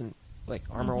to do this in like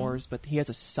Armor Wars, but he has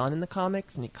a son in the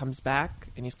comics, and he comes back,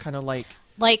 and he's kind of like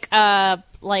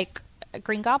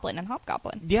Green Goblin and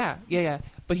Hobgoblin. Yeah.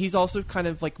 But he's also kind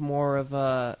of like more of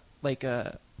a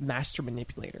master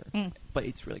manipulator. But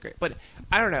it's really great. But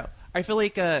I don't know. I feel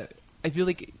like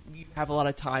you have a lot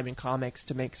of time in comics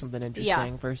to make something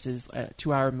interesting versus a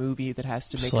 2-hour movie that has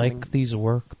to make something. It's like these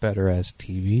work better as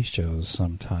TV shows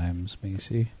sometimes,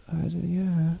 Macy.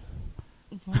 Yeah.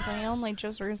 Well, they only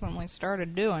just recently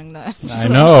started doing that. I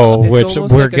know, It's which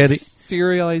almost we're like getting. a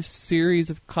serialized series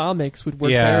of comics would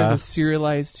work better as a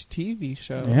serialized TV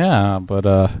show. Yeah, but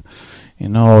the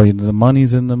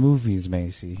money's in the movies,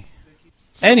 Macy.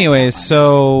 Anyways,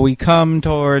 so we come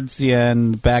towards the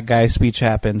end. Bad guy speech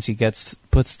happens. He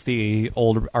puts the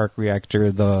old arc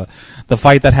reactor. The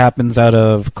fight that happens out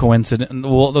of coincidence.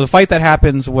 Well, the fight that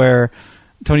happens where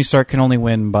Tony Stark can only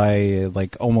win by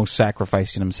like almost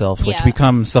sacrificing himself, which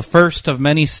becomes the first of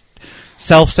many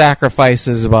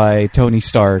self-sacrifices by Tony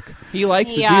Stark. He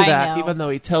likes to do that, even though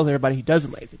he tells everybody he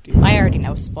doesn't like to do that. I already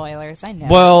know spoilers. I know.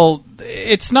 Well,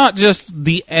 it's not just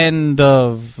the end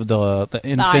of the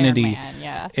Infinity. Iron Man,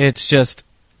 yeah. It's just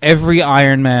every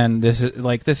Iron Man. This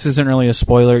isn't really a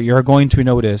spoiler. You're going to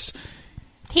notice.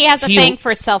 He has a thing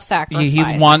for self-sacrifice.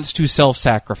 He wants to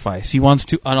self-sacrifice. He wants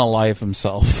to unalive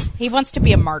himself. He wants to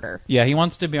be a martyr. Yeah, he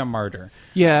wants to be a martyr.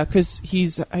 Yeah, because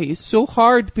he's so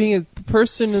hard being a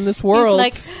person in this world.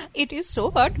 He's like, it is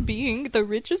so hard being the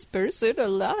richest person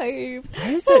alive.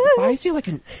 Why is he like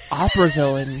an opera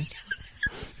villain?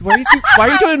 Why are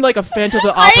you doing like a Phantom of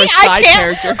the Opera side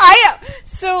character?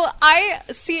 I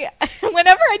see.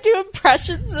 Whenever I do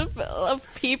impressions of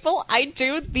people, I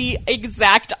do the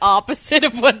exact opposite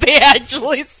of what they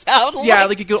actually sound like. Yeah,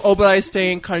 like you go Obadiah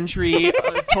Stane country,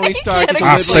 Tony Stark.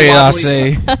 I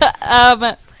say.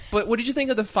 But what did you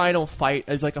think of the final fight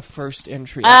as like a first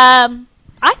entry? I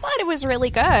thought it was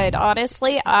really good.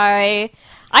 Honestly, I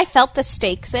felt the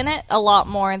stakes in it a lot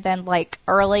more than like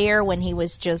earlier when he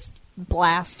was just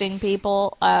blasting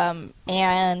people,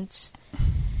 and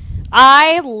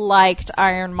I liked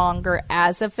Ironmonger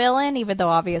as a villain, even though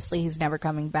obviously he's never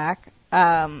coming back.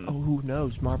 Who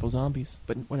knows? Marvel Zombies,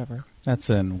 but whatever. That's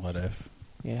in What If.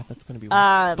 Yeah, that's going to be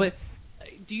weird. But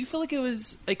do you feel like it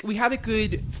was like we had a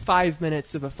good 5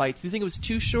 minutes of a fight? Do you think it was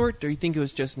too short, or do you think it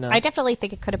was just enough? I definitely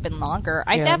think it could have been longer.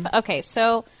 Yeah. Okay,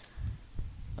 so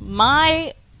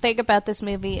my thing about this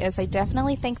movie is I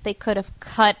definitely think they could have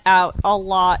cut out a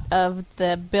lot of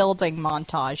the building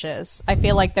montages. I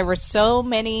feel like there were so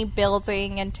many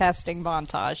building and testing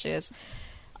montages.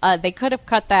 They could have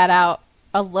cut that out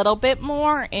a little bit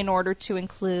more in order to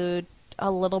include a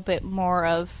little bit more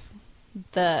of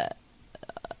the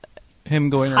Him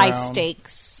going high around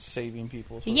stakes. saving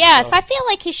people. sort of Yes, stuff. I feel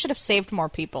like he should have saved more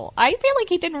people. I feel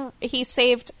like he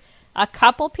saved a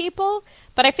couple people,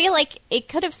 but I feel like it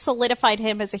could have solidified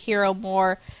him as a hero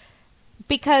more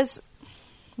because,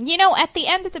 at the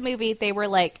end of the movie, they were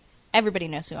like, everybody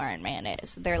knows who Iron Man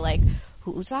is. They're like,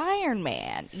 who's Iron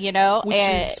Man? Which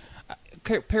is,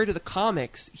 compared to the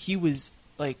comics, he was,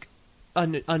 like,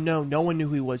 unknown. No one knew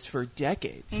who he was for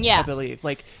decades, Yeah. I believe.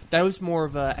 Like, that was more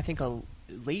of a, I think, a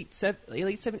late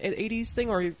 80s thing,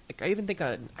 or like, I even think,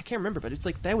 I can't remember, but it's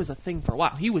like, that was a thing for a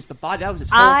while. He was the body, that was his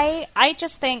whole... I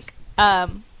just think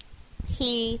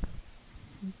he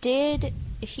did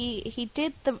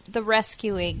the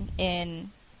rescuing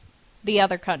in the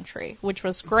other country, which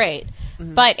was great.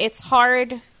 Mm-hmm. But it's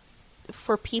hard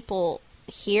for people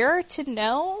here to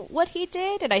know what he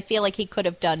did, and I feel like he could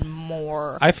have done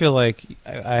more. I feel like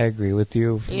I agree with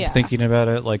you Yeah. thinking about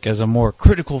it like as a more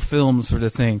critical film sort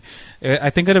of thing. I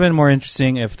think it would have been more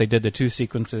interesting if they did the two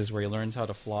sequences where he learns how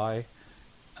to fly.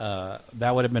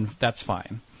 That would have been, that's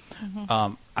fine.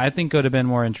 Mm-hmm. I think it would have been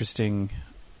more interesting.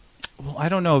 Well, I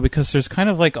don't know, because there's kind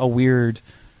of like a weird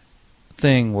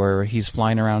thing where he's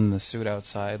flying around in the suit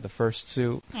outside, the first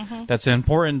suit. Mm-hmm. That's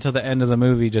important to the end of the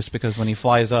movie, just because when he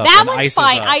flies up, That and one's ice is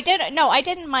fine. up. I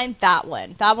didn't mind that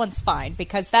one. That one's fine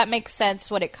because that makes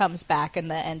sense when it comes back in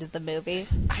the end of the movie.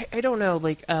 I don't know.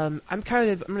 Like, I'm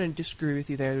going to disagree with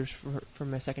you there just for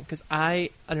a second, because I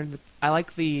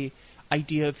like the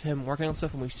idea of him working on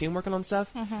stuff when we see him working on stuff,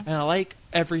 and I like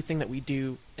everything that we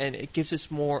do, and it gives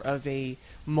us more of a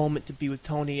moment to be with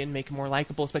Tony and make him more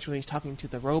likable, especially when he's talking to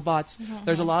the robots.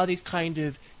 There's a lot of these kind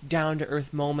of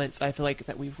down-to-earth moments. I feel like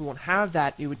that if we won't have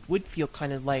that, it would feel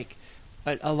kind of like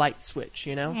a light switch,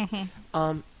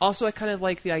 Also, I kind of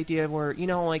like the idea where,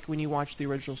 like when you watch the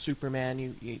original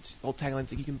Superman, it's old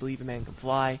taglines like, you can believe a man can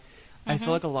fly. I feel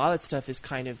like a lot of that stuff is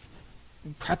kind of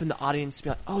prepping the audience to be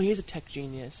like, oh, he is a tech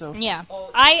genius. So Yeah,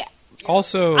 I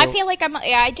feel like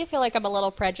I do feel like I'm a little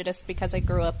prejudiced because I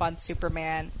grew up on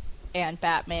Superman and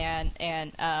Batman,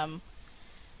 and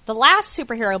the last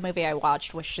superhero movie I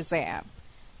watched was Shazam,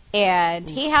 and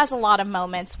he has a lot of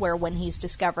moments where when he's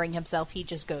discovering himself, he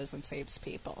just goes and saves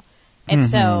people, and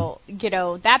so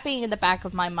that being in the back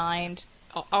of my mind.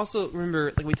 Also,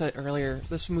 remember, like we said earlier,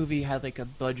 this movie had like a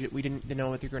budget. We didn't know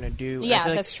what they're going to do. Yeah, I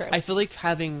feel that's true. I feel like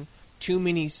having too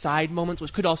many side moments,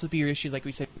 which could also be your issue, like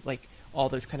we said, like all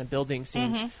those kind of building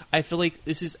scenes. I feel like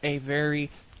this is a very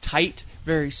tight,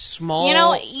 very small...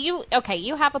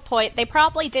 You have a point. They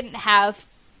probably didn't have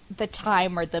the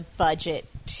time or the budget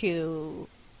to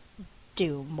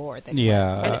do more than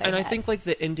Yeah. what they And I had. think like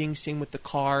the ending scene with the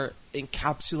car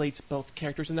encapsulates both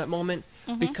characters in that moment,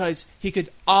 because he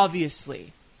could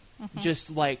obviously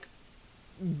just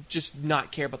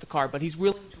not care about the car, but he's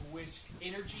willing to whisk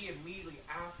energy immediately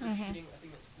after shooting. I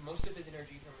think that most of his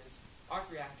energy from his arc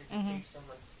reactor to save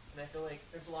someone. And I feel like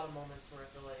there's a lot of moments where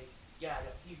I feel like, yeah,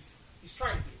 he's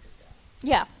trying to be a good guy.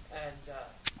 Yeah.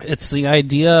 And It's the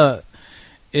idea.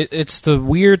 It's the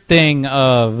weird thing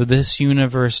of this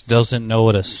universe doesn't know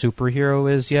what a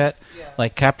superhero is yet. Yeah.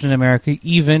 Like Captain America,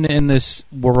 even in this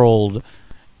world,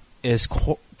 is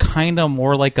kind of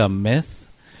more like a myth,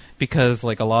 because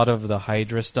like a lot of the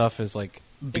Hydra stuff is like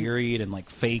buried and like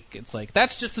fake. It's like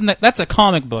that's a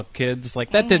comic book, kids.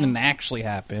 Like that didn't actually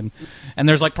happen. And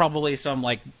there's like probably some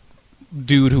like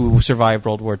dude who survived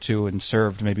World War II and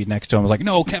served maybe next to him was like,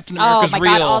 no, Captain America's oh my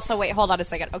real. god! Also, wait, hold on a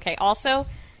second. Okay, also,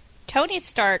 Tony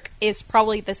Stark is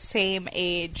probably the same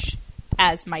age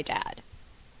as my dad.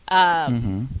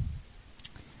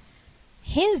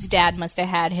 His dad must have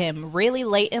had him really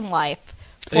late in life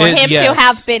for him to yes,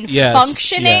 have been yes,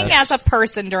 functioning yes. as a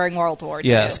person during World War II.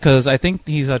 Yes, because I think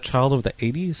he's a child of the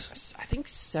 80s, I think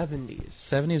 70s.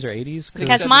 70s or 80s.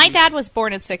 Because my dad was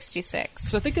born in '66.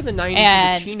 So I think in the 90s, he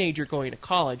And- was a teenager going to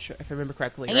college, if I remember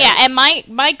correctly. Right? Yeah, and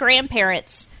my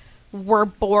grandparents were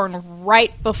born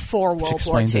right before Which World War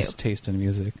explains II. his taste in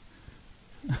music.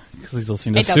 Because he's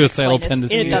listening to It does suicidal explain his-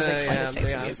 tendencies. It does Yeah, explain yeah, his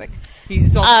taste yeah. in music.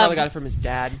 He's also probably got it from his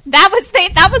dad. That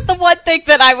was the one thing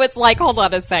that I was like, hold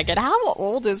on a second, how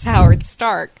old is Howard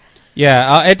Stark?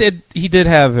 Yeah, he did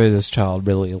have his child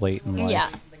really late in life. Yeah.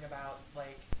 Something about,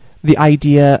 like, the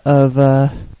idea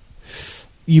of,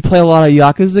 you play a lot of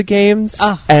Yakuza games,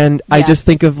 and I yeah. just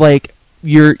think of like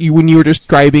when you were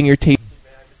describing your taste.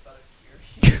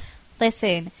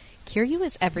 Listen, Kiryu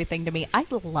is everything to me. I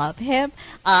love him.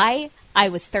 I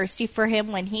was thirsty for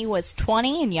him when he was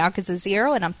 20 in Yakuza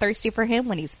 0, and I'm thirsty for him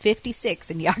when he's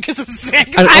 56 in Yakuza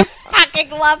 6. I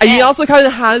fucking love him. And he also kind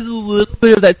of has a little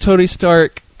bit of that Tony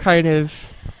Stark kind of...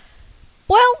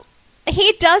 Well,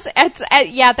 he does...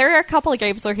 yeah, there are a couple of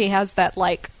games where he has that,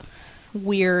 like,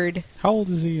 weird... How old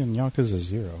is he in Yakuza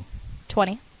 0?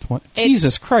 20.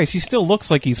 Jesus Christ, he still looks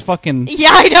like he's fucking yeah,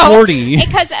 I know. 40.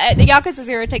 Because the Yakuza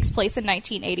 0 takes place in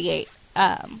 1988.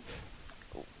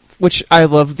 Which I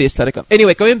love the aesthetic of.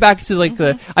 Anyway, going back to like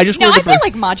the... I just I wanted feel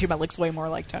like Majima looks way more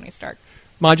like Tony Stark.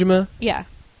 Majima? Yeah.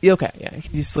 Okay, yeah.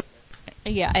 He's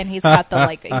yeah, and he's got the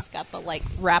like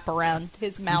wrap around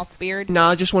his mouth beard. No,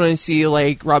 I just want to see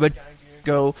like Robert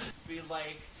go be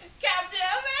like Captain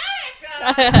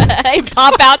America. He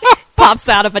pops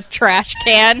out of a trash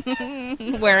can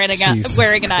wearing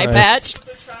an eye patch.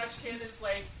 The trash can is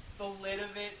like the lid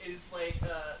of it is like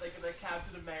the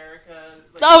Captain America.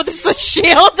 Like, oh, this is a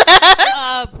shield.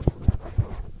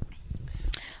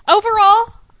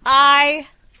 Overall, I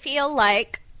feel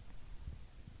like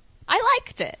I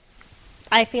liked it.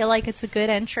 I feel like it's a good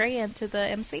entry into the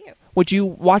MCU. Would you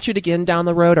watch it again down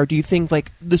the road, or do you think like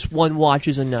this one watch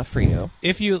is enough for you?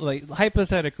 If you like,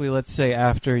 hypothetically, let's say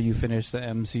after you finish the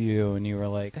MCU and you were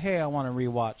like, "Hey, I want to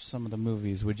rewatch some of the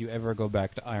movies," would you ever go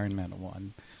back to Iron Man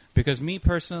 1? Because me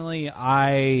personally,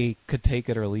 I could take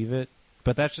it or leave it,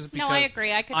 but that's just because no, I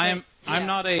agree. I could. I'm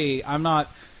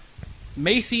not.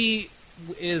 Macy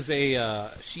is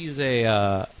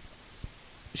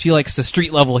she likes the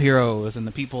street level heroes and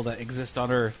the people that exist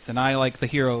on Earth, and I like the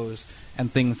heroes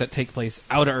and things that take place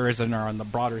out of Earth and are on the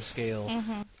broader scale.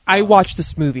 Mm-hmm. I watch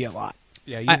this movie a lot.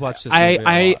 Yeah, you watch this movie a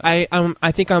lot.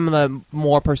 I think I'm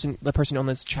the person on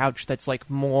this couch that's like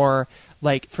more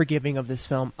like forgiving of this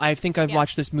film. I think I've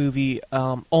watched this movie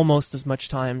almost as much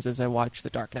times as I watched The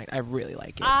Dark Knight. I really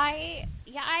like it. I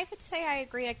would say I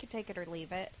agree. I could take it or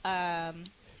leave it.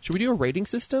 Should we do a rating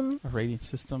system? A rating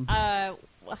system?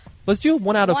 Let's do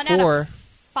 1 out of 4. 1 out of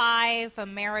 5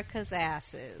 America's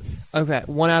asses. Okay,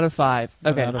 1 out of 5.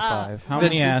 Okay. 1 out of 5. How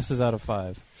many asses out of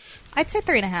 5? I'd say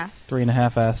 3.5.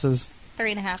 3.5 asses?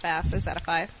 3.5 asses out of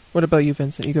 5. What about you,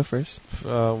 Vincent? You go first.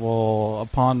 Well,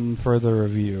 upon further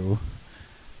review,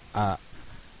 I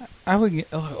would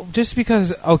just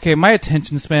because my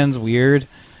attention span's weird,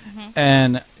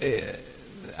 and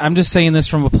I'm just saying this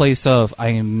from a place of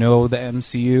I know the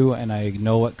MCU and I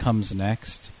know what comes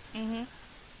next.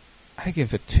 I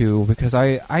give it 2 because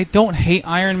I don't hate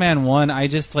Iron Man 1. I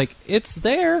just like it's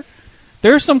there.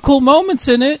 There's some cool moments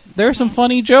in it. There's some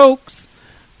funny jokes,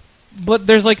 but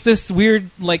there's like this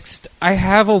weird I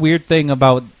have a weird thing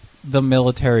about the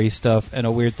military stuff and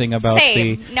a weird thing about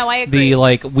I agree.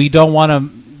 We don't want to.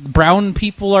 Brown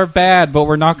people are bad, but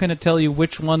we're not going to tell you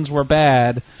which ones were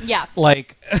bad. Yeah.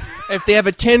 If they have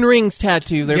a 10 rings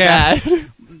tattoo, they're bad.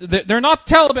 They're not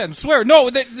Taliban. Swear, no.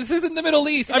 This isn't the Middle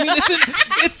East. I mean,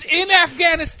 it's in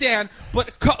Afghanistan.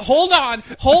 But hold on.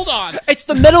 It's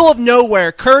the middle of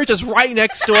nowhere. Courage is right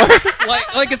next door.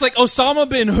 It's like Osama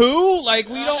bin who? We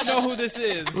don't know who this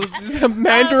is.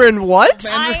 Mandarin what?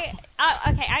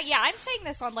 I'm saying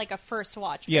this on a first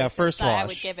watch. Yeah, first watch. I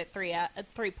would give it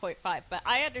 3.5, but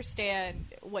I understand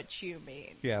what you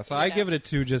mean. Yeah, so I give it a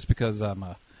 2 just because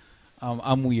I'm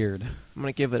weird. I'm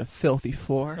gonna give it a filthy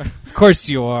 4. Of course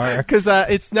you are, because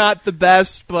it's not the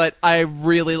best, but I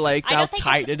really like how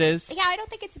tight it is. Yeah, I don't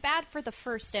think it's bad for the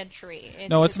first entry.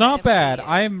 No, it's not bad.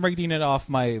 I'm rating it off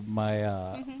my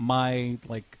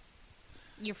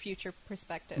your future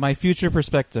perspective. My future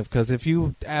perspective, because if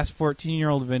you ask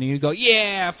 14-year-old Vinny, you go,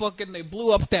 yeah, fucking they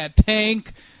blew up that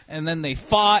tank, and then they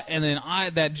fought, and then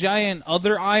that giant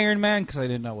other Iron Man, because I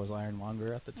didn't know it was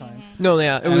Ironmonger at the time. No,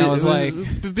 yeah. I was like,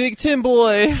 Big Tim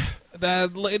boy.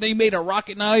 They made a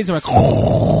rocket noise, and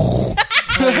Tony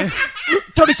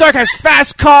Stark has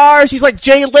fast cars, he's like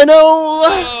Jay Leno.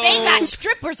 They got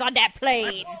strippers on that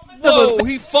plane. Whoa,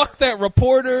 he fucked that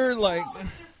reporter,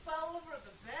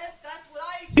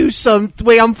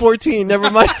 Wait, I'm 14. Never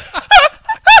mind.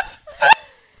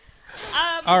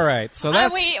 All right, so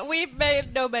that's we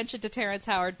made no mention to Terrence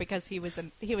Howard because he was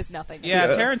nothing. Yeah,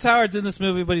 Terrence Howard's in this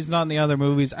movie, but he's not in the other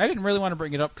movies. I didn't really want to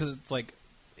bring it up because it's like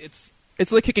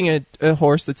kicking a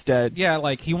horse that's dead.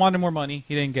 Yeah, he wanted more money.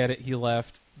 He didn't get it. He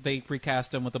left. They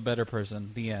recast him with a better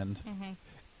person. The end. Mm-hmm.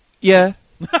 Yeah.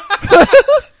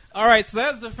 All right, so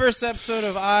that's the first episode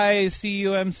of ICU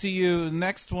MCU.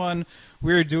 Next one,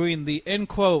 we're doing the in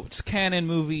quotes canon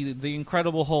movie, The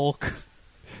Incredible Hulk.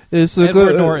 It's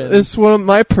one of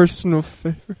my personal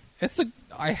favorites.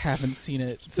 I haven't seen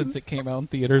it since it came out in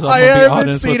theaters. I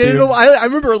haven't seen it. I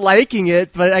remember liking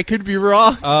it, but I could be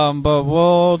wrong. But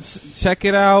we'll check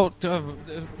it out.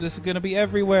 This is going to be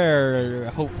everywhere,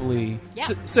 hopefully. Yeah.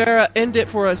 Sarah, end it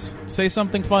for us. Say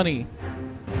something funny.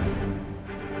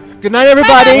 Good night,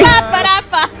 everybody.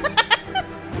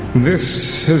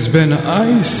 This has been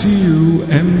ICU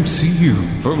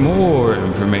MCU. For more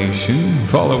information,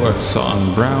 follow us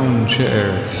on Brown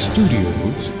Chair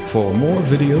Studios for more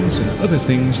videos and other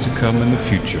things to come in the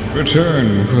future.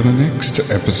 Return for the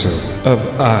next episode of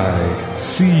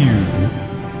ICU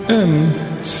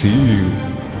MCU.